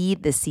messy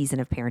this season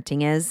of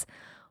parenting is?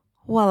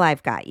 Well,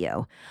 I've got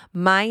you.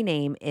 My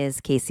name is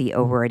Casey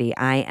O'Rourke.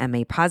 I am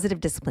a positive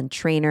discipline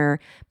trainer,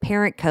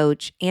 parent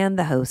coach, and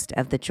the host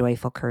of the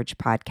Joyful Courage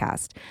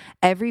podcast.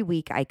 Every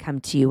week, I come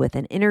to you with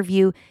an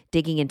interview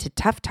digging into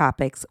tough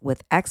topics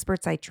with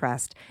experts I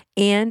trust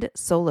and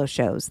solo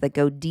shows that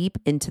go deep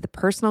into the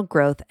personal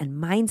growth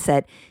and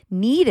mindset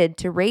needed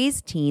to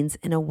raise teens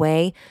in a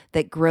way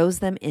that grows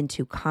them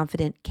into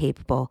confident,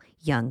 capable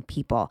young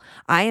people.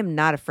 I am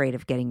not afraid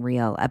of getting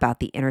real about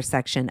the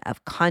intersection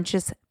of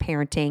conscious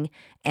parenting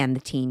and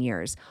the teen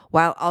years,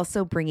 while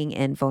also bringing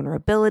in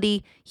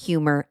vulnerability,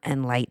 humor,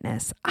 and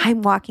lightness.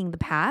 I'm walking the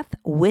path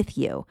with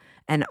you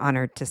and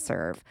honored to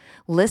serve.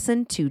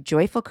 Listen to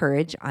Joyful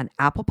Courage on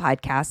Apple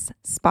Podcasts,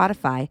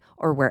 Spotify,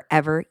 or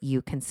wherever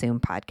you consume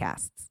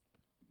podcasts.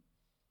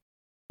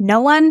 No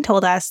one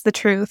told us the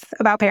truth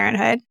about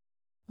parenthood.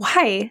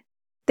 Why?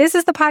 This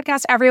is the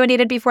podcast everyone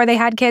needed before they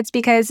had kids,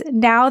 because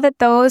now that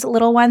those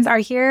little ones are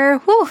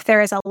here,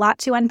 there is a lot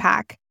to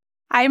unpack.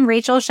 I'm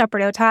Rachel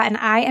Shepardota, and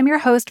I am your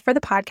host for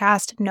the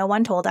podcast No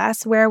One Told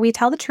Us, where we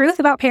tell the truth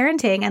about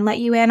parenting and let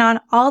you in on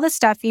all the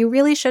stuff you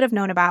really should have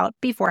known about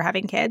before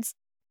having kids.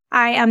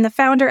 I am the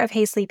founder of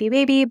Hey Sleepy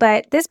Baby,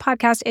 but this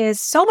podcast is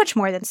so much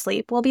more than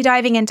sleep. We'll be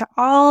diving into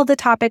all the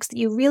topics that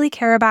you really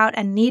care about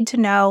and need to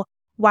know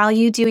while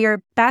you do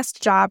your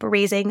best job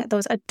raising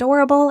those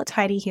adorable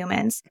tiny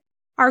humans.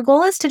 Our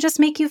goal is to just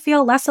make you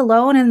feel less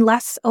alone and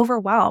less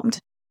overwhelmed.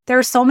 There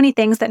are so many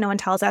things that no one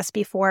tells us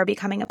before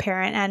becoming a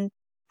parent. And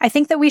I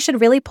think that we should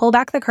really pull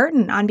back the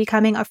curtain on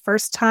becoming a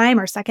first-time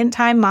or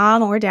second-time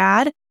mom or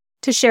dad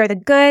to share the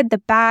good, the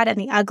bad, and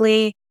the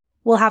ugly.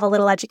 We'll have a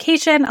little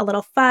education, a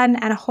little fun,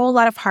 and a whole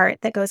lot of heart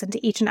that goes into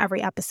each and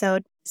every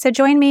episode. So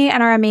join me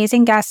and our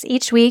amazing guests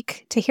each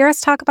week to hear us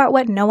talk about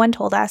what no one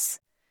told us.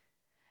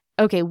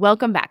 Okay,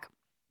 welcome back.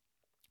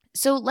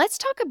 So let's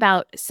talk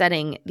about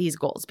setting these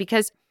goals,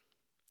 because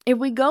if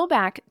we go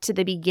back to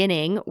the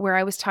beginning where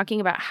I was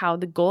talking about how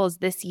the goals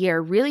this year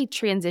really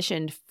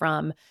transitioned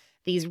from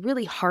these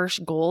really harsh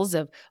goals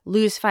of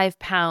lose 5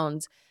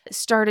 pounds,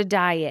 start a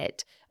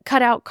diet,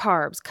 cut out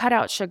carbs, cut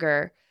out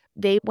sugar,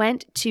 they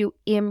went to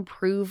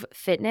improve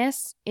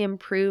fitness,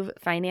 improve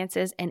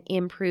finances, and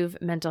improve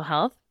mental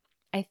health.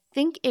 I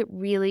think it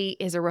really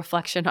is a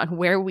reflection on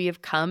where we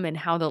have come and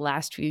how the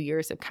last few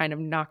years have kind of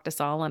knocked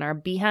us all on our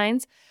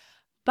behinds.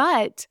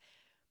 But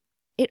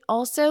it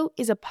also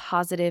is a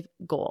positive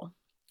goal.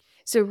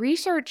 So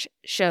research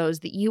shows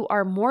that you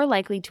are more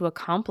likely to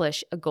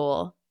accomplish a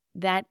goal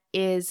that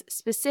is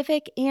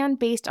specific and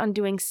based on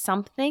doing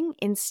something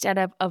instead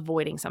of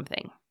avoiding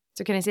something.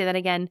 So can I say that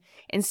again?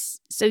 And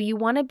so you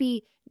want to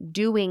be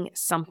doing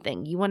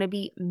something. You want to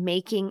be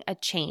making a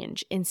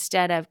change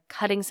instead of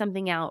cutting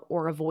something out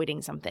or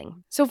avoiding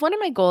something. So if one of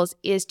my goals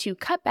is to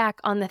cut back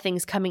on the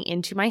things coming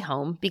into my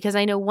home, because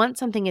I know once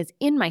something is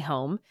in my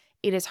home,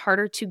 it is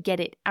harder to get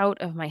it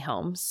out of my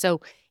home. So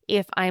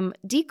if I'm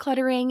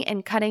decluttering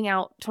and cutting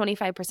out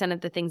 25%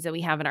 of the things that we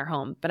have in our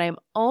home, but I'm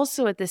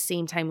also at the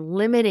same time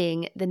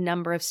limiting the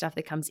number of stuff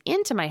that comes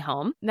into my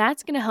home,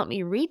 that's going to help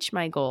me reach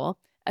my goal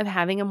of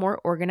having a more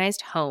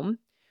organized home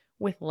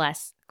with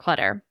less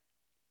clutter.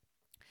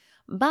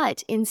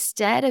 But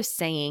instead of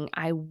saying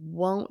I'm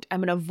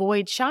going to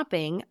avoid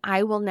shopping,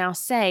 I will now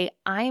say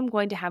I am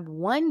going to have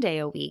one day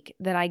a week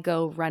that I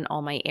go run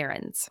all my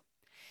errands.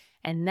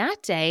 And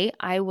that day,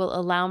 I will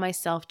allow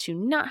myself to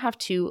not have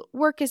to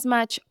work as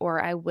much,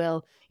 or I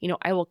will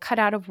cut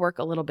out of work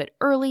a little bit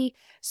early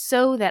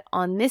so that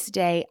on this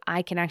day,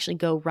 I can actually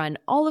go run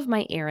all of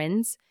my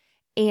errands,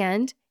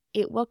 and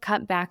it will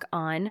cut back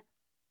on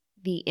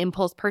the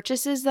impulse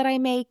purchases that I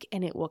make,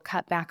 and it will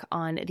cut back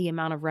on the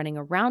amount of running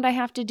around I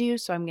have to do.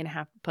 So I'm going to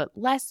have to put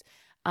less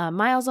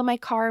miles on my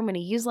car. I'm going to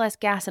use less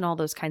gas and all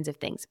those kinds of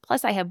things.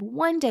 Plus, I have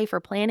one day for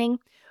planning.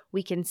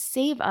 We can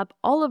save up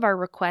all of our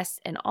requests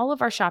and all of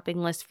our shopping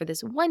lists for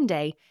this one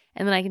day,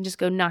 and then I can just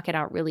go knock it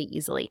out really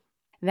easily.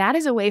 That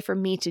is a way for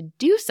me to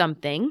do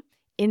something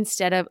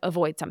instead of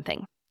avoid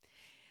something.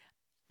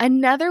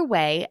 Another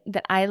way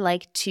that I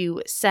like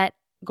to set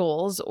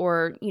goals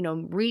or,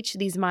 reach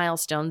these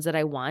milestones that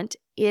I want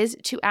is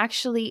to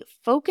actually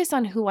focus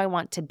on who I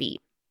want to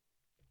be.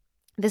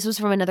 This was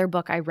from another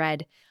book I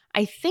read.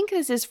 I think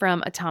this is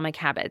from Atomic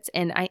Habits.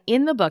 And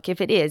in the book,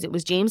 if it is, it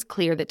was James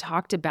Clear that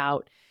talked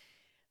about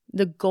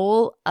the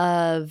goal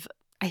of,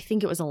 I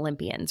think it was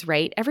Olympians,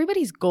 right?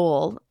 Everybody's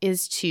goal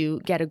is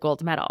to get a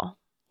gold medal.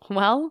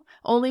 Well,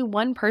 only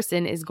one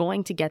person is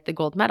going to get the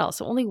gold medal.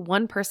 So only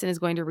one person is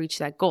going to reach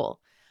that goal.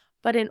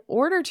 But in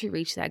order to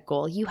reach that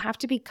goal, you have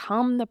to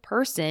become the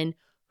person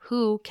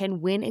who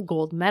can win a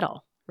gold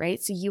medal,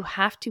 right? So you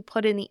have to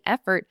put in the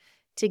effort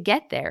to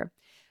get there.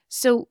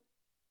 So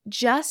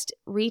just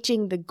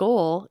reaching the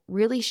goal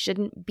really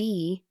shouldn't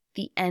be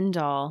the end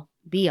all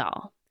be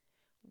all.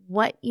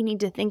 What you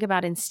need to think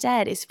about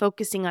instead is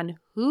focusing on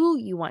who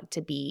you want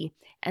to be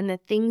and the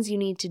things you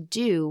need to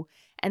do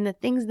and the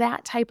things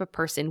that type of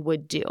person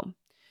would do.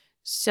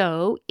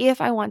 So if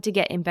I want to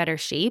get in better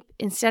shape,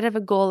 instead of a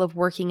goal of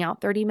working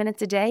out 30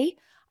 minutes a day,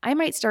 I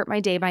might start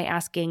my day by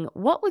asking,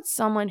 what would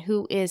someone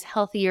who is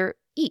healthier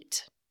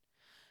eat?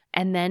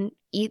 And then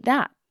eat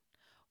that.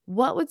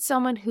 What would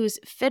someone who's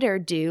fitter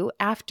do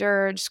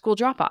after school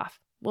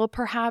drop-off? Well,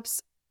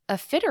 perhaps a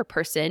fitter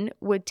person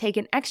would take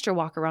an extra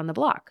walk around the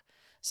block.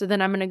 So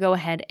then I'm going to go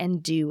ahead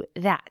and do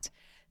that.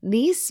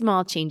 These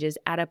small changes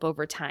add up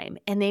over time,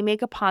 and they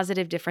make a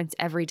positive difference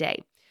every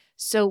day.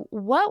 So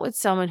what would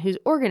someone who's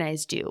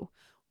organized do?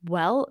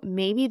 Well,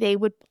 maybe they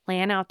would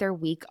plan out their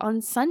week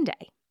on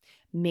Sunday.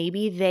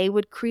 Maybe they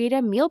would create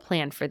a meal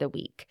plan for the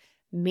week.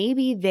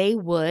 Maybe they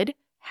would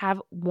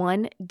have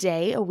one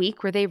day a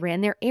week where they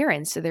ran their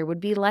errands, so there would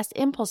be less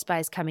impulse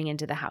buys coming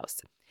into the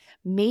house.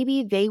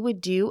 Maybe they would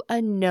do a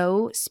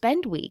no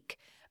spend week.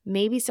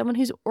 Maybe someone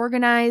who's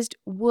organized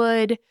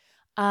would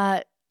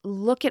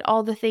look at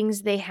all the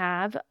things they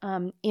have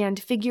and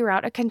figure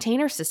out a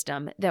container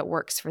system that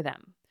works for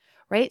them,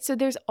 right? So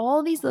there's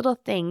all these little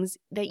things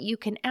that you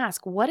can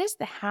ask. What is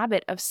the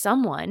habit of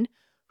someone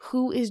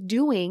who is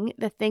doing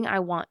the thing I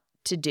want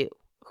to do?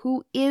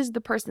 Who is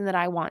the person that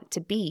I want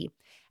to be?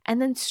 And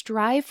then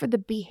strive for the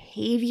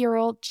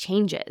behavioral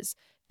changes.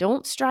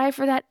 Don't strive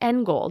for that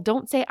end goal.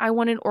 Don't say, I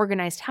want an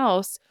organized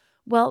house.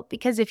 Well,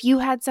 because if you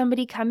had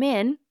somebody come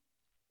in,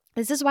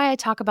 this is why I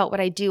talk about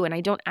what I do and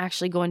I don't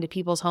actually go into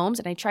people's homes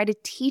and I try to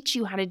teach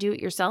you how to do it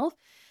yourself.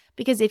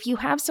 Because if you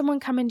have someone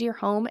come into your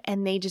home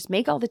and they just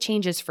make all the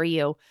changes for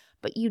you,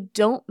 but you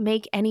don't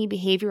make any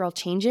behavioral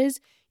changes,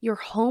 your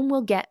home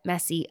will get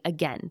messy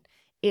again.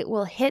 it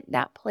will hit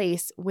that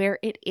place where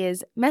it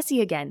is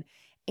messy again.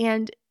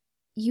 And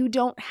you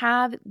don't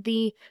have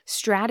the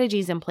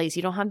strategies in place.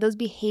 You don't have those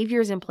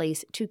behaviors in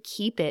place to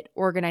keep it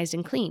organized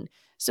and clean.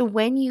 So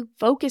when you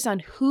focus on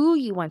who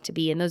you want to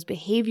be and those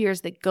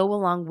behaviors that go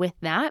along with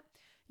that,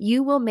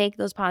 you will make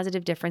those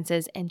positive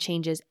differences and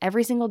changes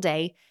every single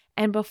day.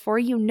 And before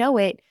you know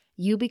it,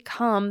 you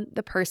become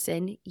the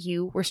person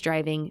you were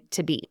striving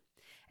to be.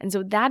 And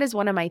so that is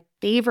one of my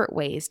favorite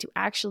ways to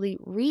actually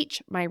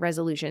reach my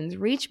resolutions,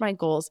 reach my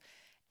goals,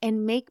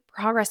 and make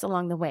progress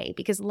along the way,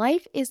 because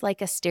life is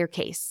like a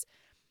staircase.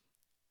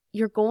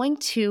 You're going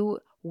to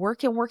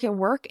work and work and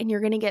work, and you're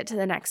going to get to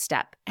the next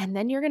step. And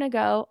then you're going to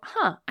go,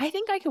 I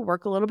think I could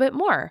work a little bit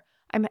more.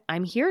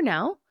 I'm here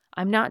now.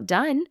 I'm not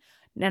done.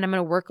 And I'm going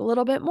to work a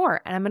little bit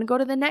more, and I'm going to go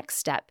to the next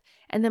step.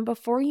 And then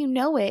before you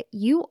know it,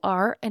 you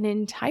are an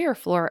entire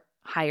floor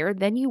higher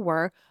than you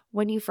were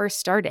when you first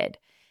started.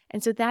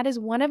 And so that is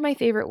one of my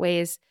favorite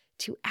ways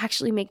to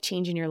actually make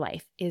change in your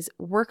life, is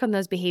work on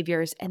those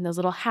behaviors and those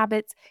little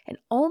habits and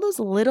all those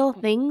little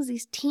things,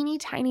 these teeny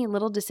tiny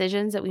little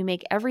decisions that we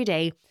make every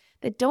day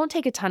that don't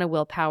take a ton of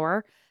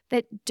willpower,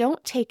 that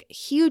don't take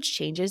huge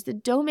changes,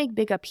 that don't make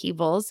big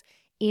upheavals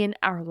in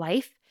our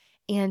life,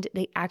 and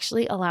they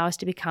actually allow us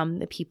to become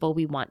the people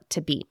we want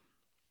to be.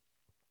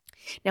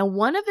 Now,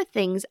 one of the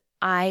things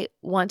I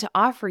want to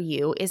offer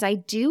you is I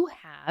do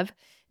have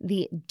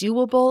the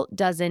Doable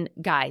Dozen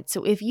guide.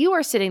 So if you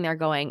are sitting there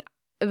going,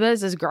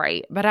 this is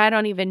great, but I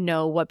don't even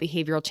know what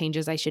behavioral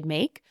changes I should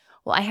make,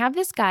 well, I have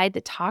this guide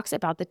that talks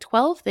about the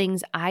 12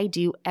 things I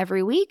do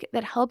every week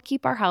that help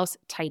keep our house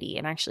tidy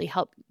and actually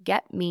help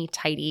get me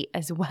tidy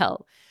as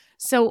well.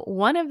 So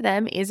one of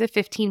them is a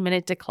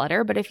 15-minute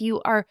declutter, but if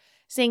you are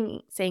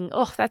saying,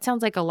 oh, that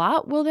sounds like a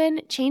lot, well,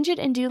 then change it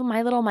and do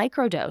my little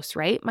micro dose,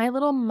 right? My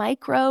little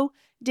micro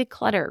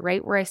declutter,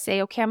 right? Where I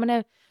say, okay, I'm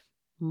going to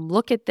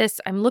look at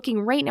this. I'm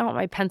looking right now at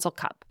my pencil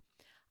cup.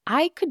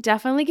 I could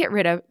definitely get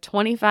rid of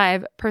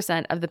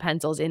 25% of the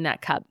pencils in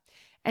that cup.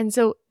 And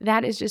so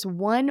that is just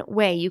one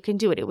way you can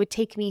do it. It would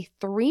take me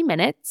 3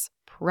 minutes,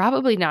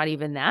 probably not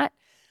even that,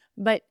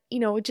 but it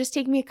would just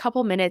take me a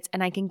couple minutes,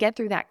 and I can get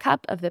through that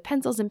cup of the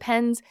pencils and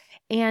pens,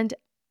 and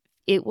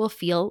it will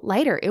feel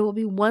lighter. It will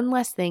be one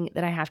less thing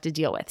that I have to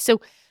deal with. So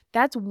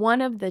that's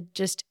one of the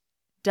just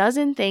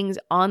dozen things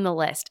on the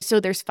list. So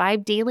there's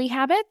 5 daily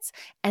habits,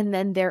 and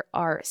then there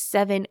are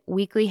 7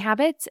 weekly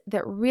habits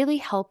that really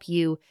help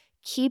you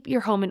keep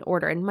your home in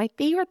order. And my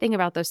favorite thing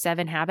about those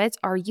 7 habits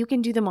are you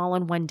can do them all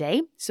in one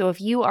day. So if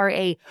you are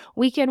a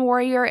weekend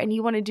warrior and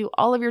you want to do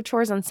all of your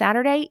chores on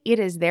Saturday, it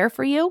is there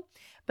for you.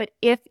 But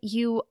if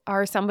you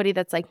are somebody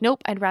that's like,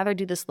 nope, I'd rather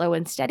do the slow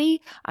and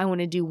steady, I want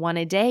to do 1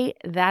 a day,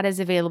 that is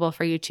available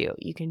for you too.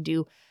 You can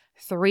do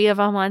 3 of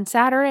them on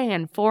Saturday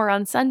and 4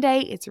 on Sunday.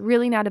 It's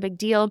really not a big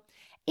deal.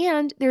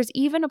 And there's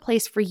even a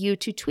place for you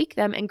to tweak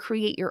them and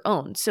create your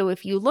own. So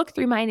if you look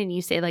through mine and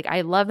you say like, I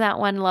love that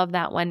one,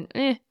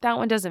 that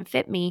one doesn't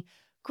fit me,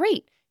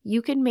 great.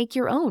 You can make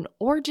your own,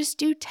 or just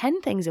do 10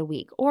 things a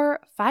week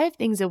or 5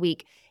 things a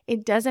week.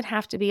 It doesn't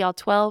have to be all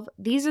 12.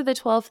 These are the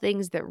 12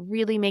 things that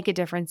really make a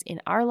difference in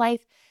our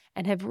life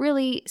and have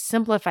really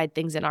simplified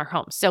things in our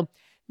home. So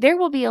there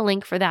will be a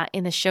link for that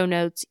in the show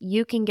notes.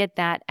 You can get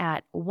that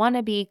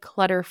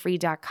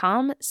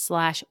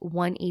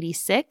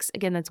wannabeclutterfree.com/186.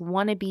 Again, that's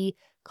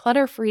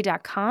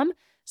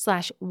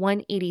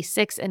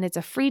wannabeclutterfree.com/186. And it's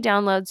a free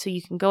download, so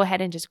you can go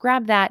ahead and just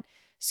grab that.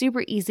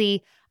 Super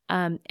easy.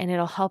 And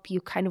it'll help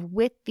you kind of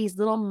with these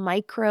little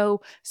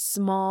micro,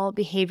 small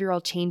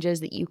behavioral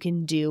changes that you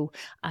can do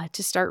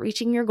to start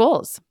reaching your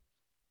goals,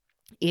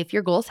 if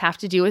your goals have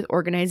to do with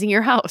organizing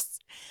your house.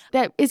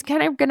 That is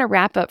kind of going to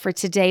wrap up for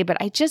today,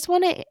 but I just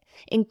want to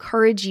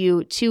encourage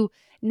you to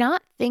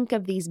not think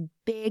of these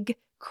big,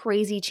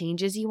 crazy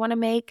changes you want to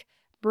make.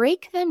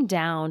 Break them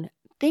down.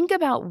 Think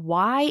about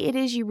why it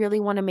is you really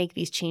want to make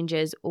these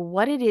changes,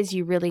 what it is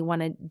you really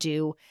want to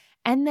do,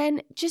 and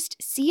then just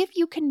see if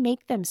you can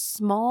make them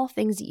small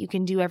things that you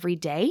can do every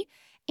day.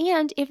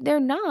 And if they're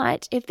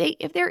not, if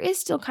there is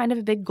still kind of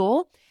a big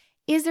goal,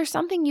 is there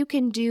something you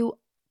can do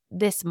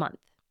this month?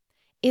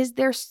 Is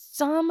there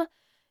some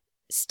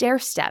stair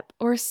step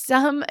or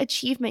some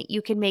achievement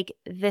you can make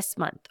this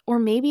month? Or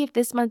maybe if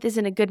this month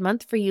isn't a good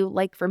month for you,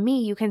 like for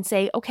me, you can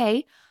say,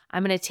 okay,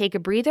 I'm going to take a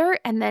breather,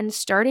 and then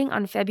starting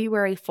on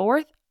February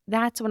 4th,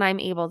 that's when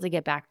I'm able to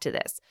get back to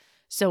this.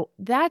 So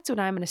that's when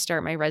I'm going to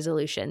start my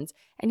resolutions.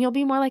 And you'll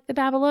be more like the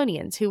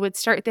Babylonians who would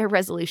start their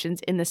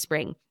resolutions in the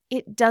spring.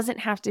 It doesn't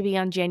have to be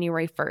on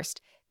January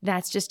 1st.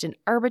 That's just an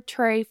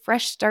arbitrary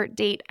fresh start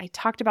date. I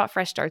talked about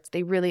fresh starts.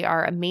 They really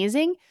are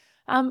amazing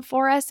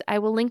for us. I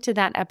will link to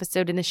that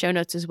episode in the show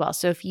notes as well.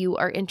 So if you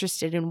are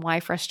interested in why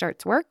fresh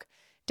starts work,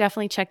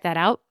 definitely check that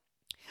out.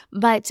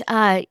 But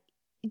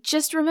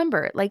just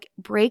remember,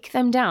 break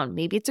them down.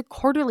 Maybe it's a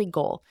quarterly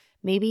goal.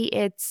 Maybe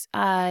it's,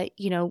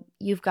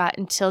 you've got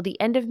until the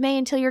end of May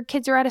until your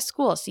kids are out of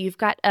school. So you've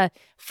got a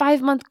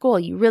 5-month goal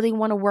you really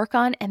want to work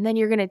on, and then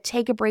you're going to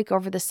take a break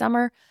over the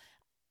summer.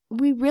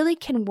 We really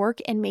can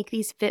work and make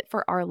these fit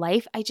for our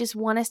life. I just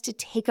want us to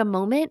take a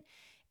moment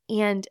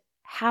and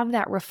have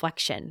that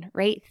reflection,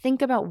 right?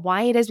 Think about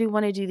why it is we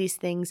want to do these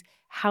things.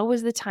 How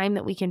is the time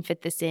that we can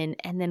fit this in?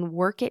 And then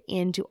work it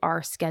into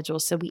our schedule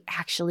so we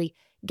actually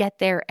get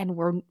there and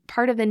we're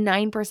part of the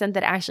 9%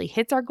 that actually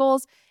hits our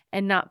goals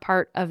and not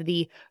part of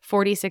the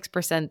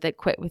 46% that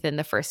quit within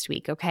the first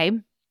week, okay?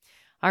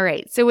 All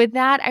right, so with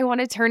that, I want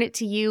to turn it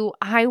to you.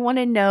 I want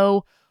to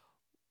know,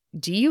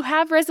 do you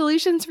have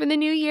resolutions for the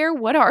new year?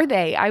 What are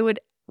they? I would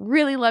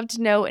really love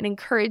to know and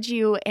encourage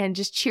you and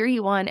just cheer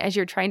you on as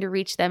you're trying to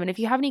reach them. And if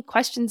you have any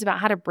questions about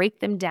how to break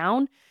them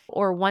down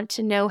or want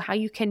to know how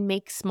you can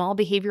make small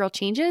behavioral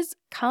changes,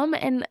 come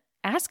and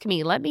ask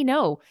me. Let me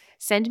know.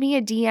 Send me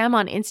a DM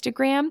on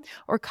Instagram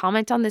or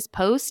comment on this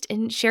post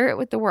and share it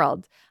with the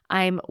world.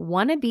 I'm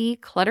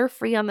wannabe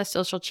clutter-free on the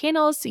social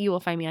channels, so you will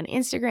find me on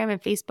Instagram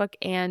and Facebook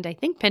and I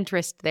think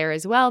Pinterest there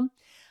as well.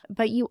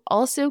 But you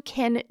also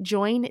can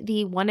join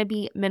the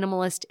Wannabe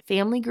Minimalist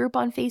family group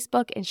on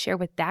Facebook and share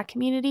with that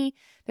community.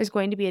 There's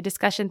going to be a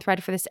discussion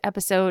thread for this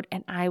episode,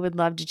 and I would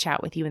love to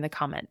chat with you in the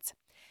comments.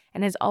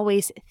 And as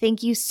always,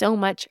 thank you so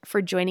much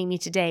for joining me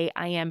today.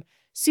 I am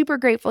super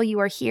grateful you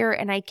are here,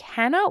 and I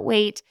cannot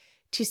wait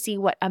to see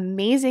what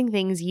amazing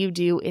things you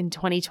do in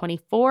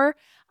 2024.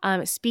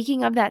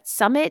 Speaking of that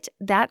summit,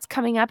 that's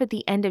coming up at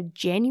the end of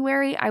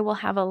January. I will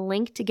have a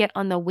link to get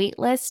on the wait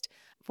list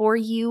for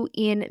you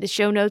in the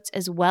show notes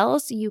as well,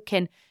 so you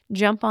can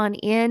jump on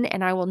in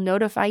and I will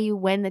notify you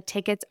when the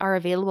tickets are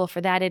available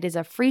for that. It is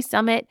a free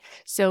summit,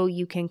 so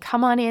you can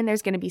come on in.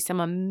 There's going to be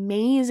some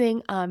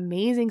amazing,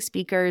 amazing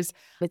speakers.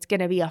 It's going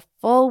to be a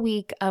full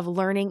week of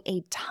learning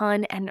a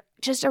ton and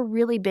just a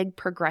really big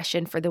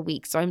progression for the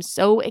week. So I'm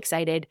so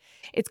excited.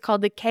 It's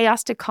called the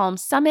Chaos to Calm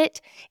Summit,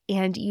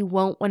 and you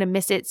won't want to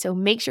miss it. So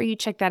make sure you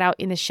check that out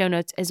in the show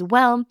notes as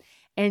well.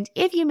 And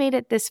if you made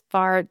it this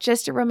far,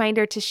 just a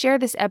reminder to share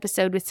this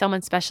episode with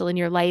someone special in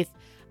your life.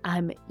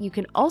 You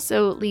can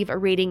also leave a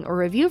rating or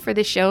review for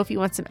this show if you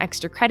want some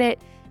extra credit.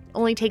 It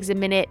only takes a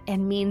minute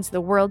and means the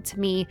world to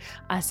me.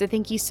 So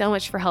thank you so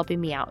much for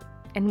helping me out.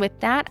 And with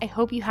that, I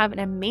hope you have an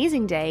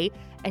amazing day,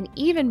 an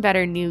even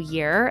better new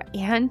year,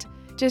 and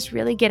just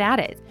really get at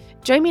it.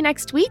 Join me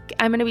next week.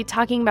 I'm going to be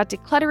talking about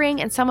decluttering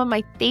and some of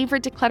my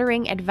favorite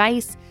decluttering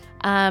advice.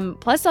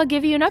 Plus, I'll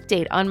give you an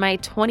update on my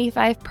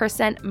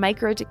 25%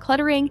 micro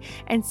decluttering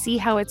and see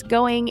how it's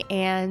going.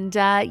 And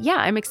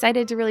I'm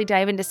excited to really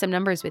dive into some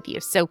numbers with you.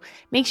 So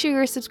make sure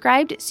you're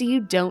subscribed so you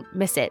don't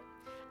miss it.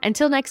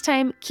 Until next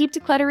time, keep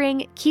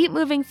decluttering, keep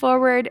moving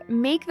forward,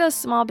 make those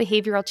small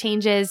behavioral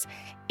changes,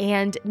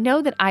 and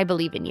know that I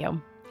believe in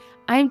you.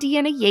 I'm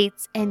Deanna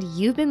Yates, and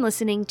you've been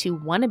listening to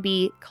Wanna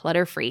Be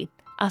Clutter-Free.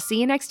 I'll see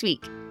you next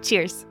week.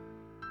 Cheers.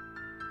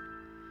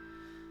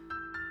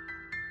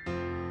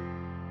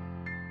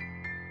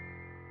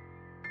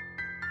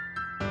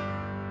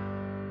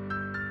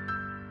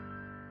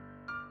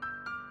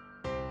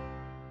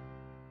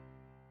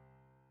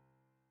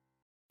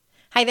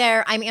 Hi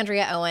there, I'm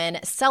Andrea Owen,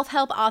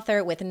 self-help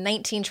author with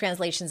 19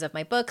 translations of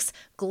my books,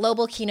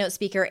 global keynote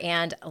speaker,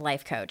 and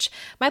life coach.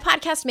 My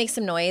podcast, Make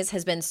Some Noise,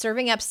 has been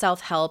serving up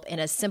self-help in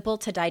a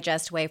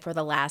simple-to-digest way for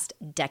the last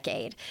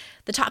decade.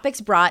 The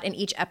topics brought in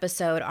each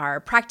episode are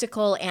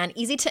practical and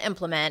easy to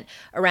implement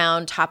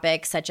around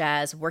topics such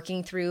as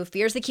working through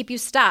fears that keep you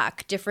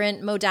stuck,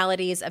 different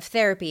modalities of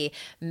therapy,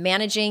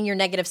 managing your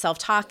negative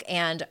self-talk,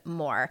 and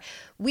more.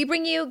 We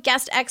bring you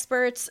guest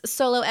experts,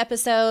 solo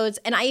episodes,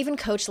 and I even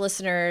coach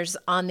listeners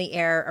on the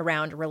air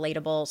around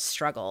relatable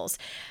struggles.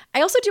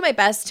 I also do my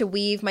best to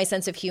weave my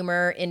sense of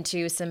humor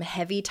into some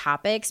heavy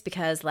topics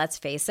because, let's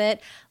face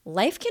it,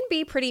 life can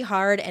be pretty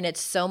hard, and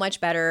it's so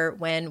much better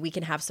when we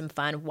can have some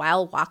fun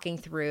while walking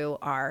through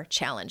our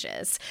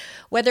challenges.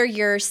 Whether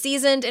you're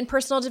seasoned in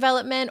personal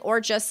development or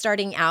just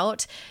starting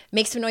out,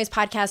 Make Some Noise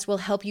podcast will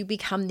help you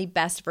become the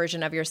best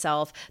version of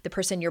yourself, the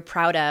person you're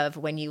proud of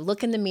when you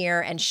look in the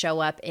mirror and show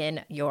up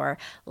in your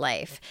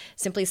life.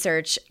 Simply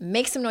search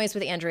Make Some Noise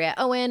with Andrea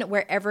Owen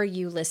wherever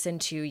you listen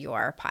to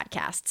your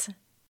podcasts.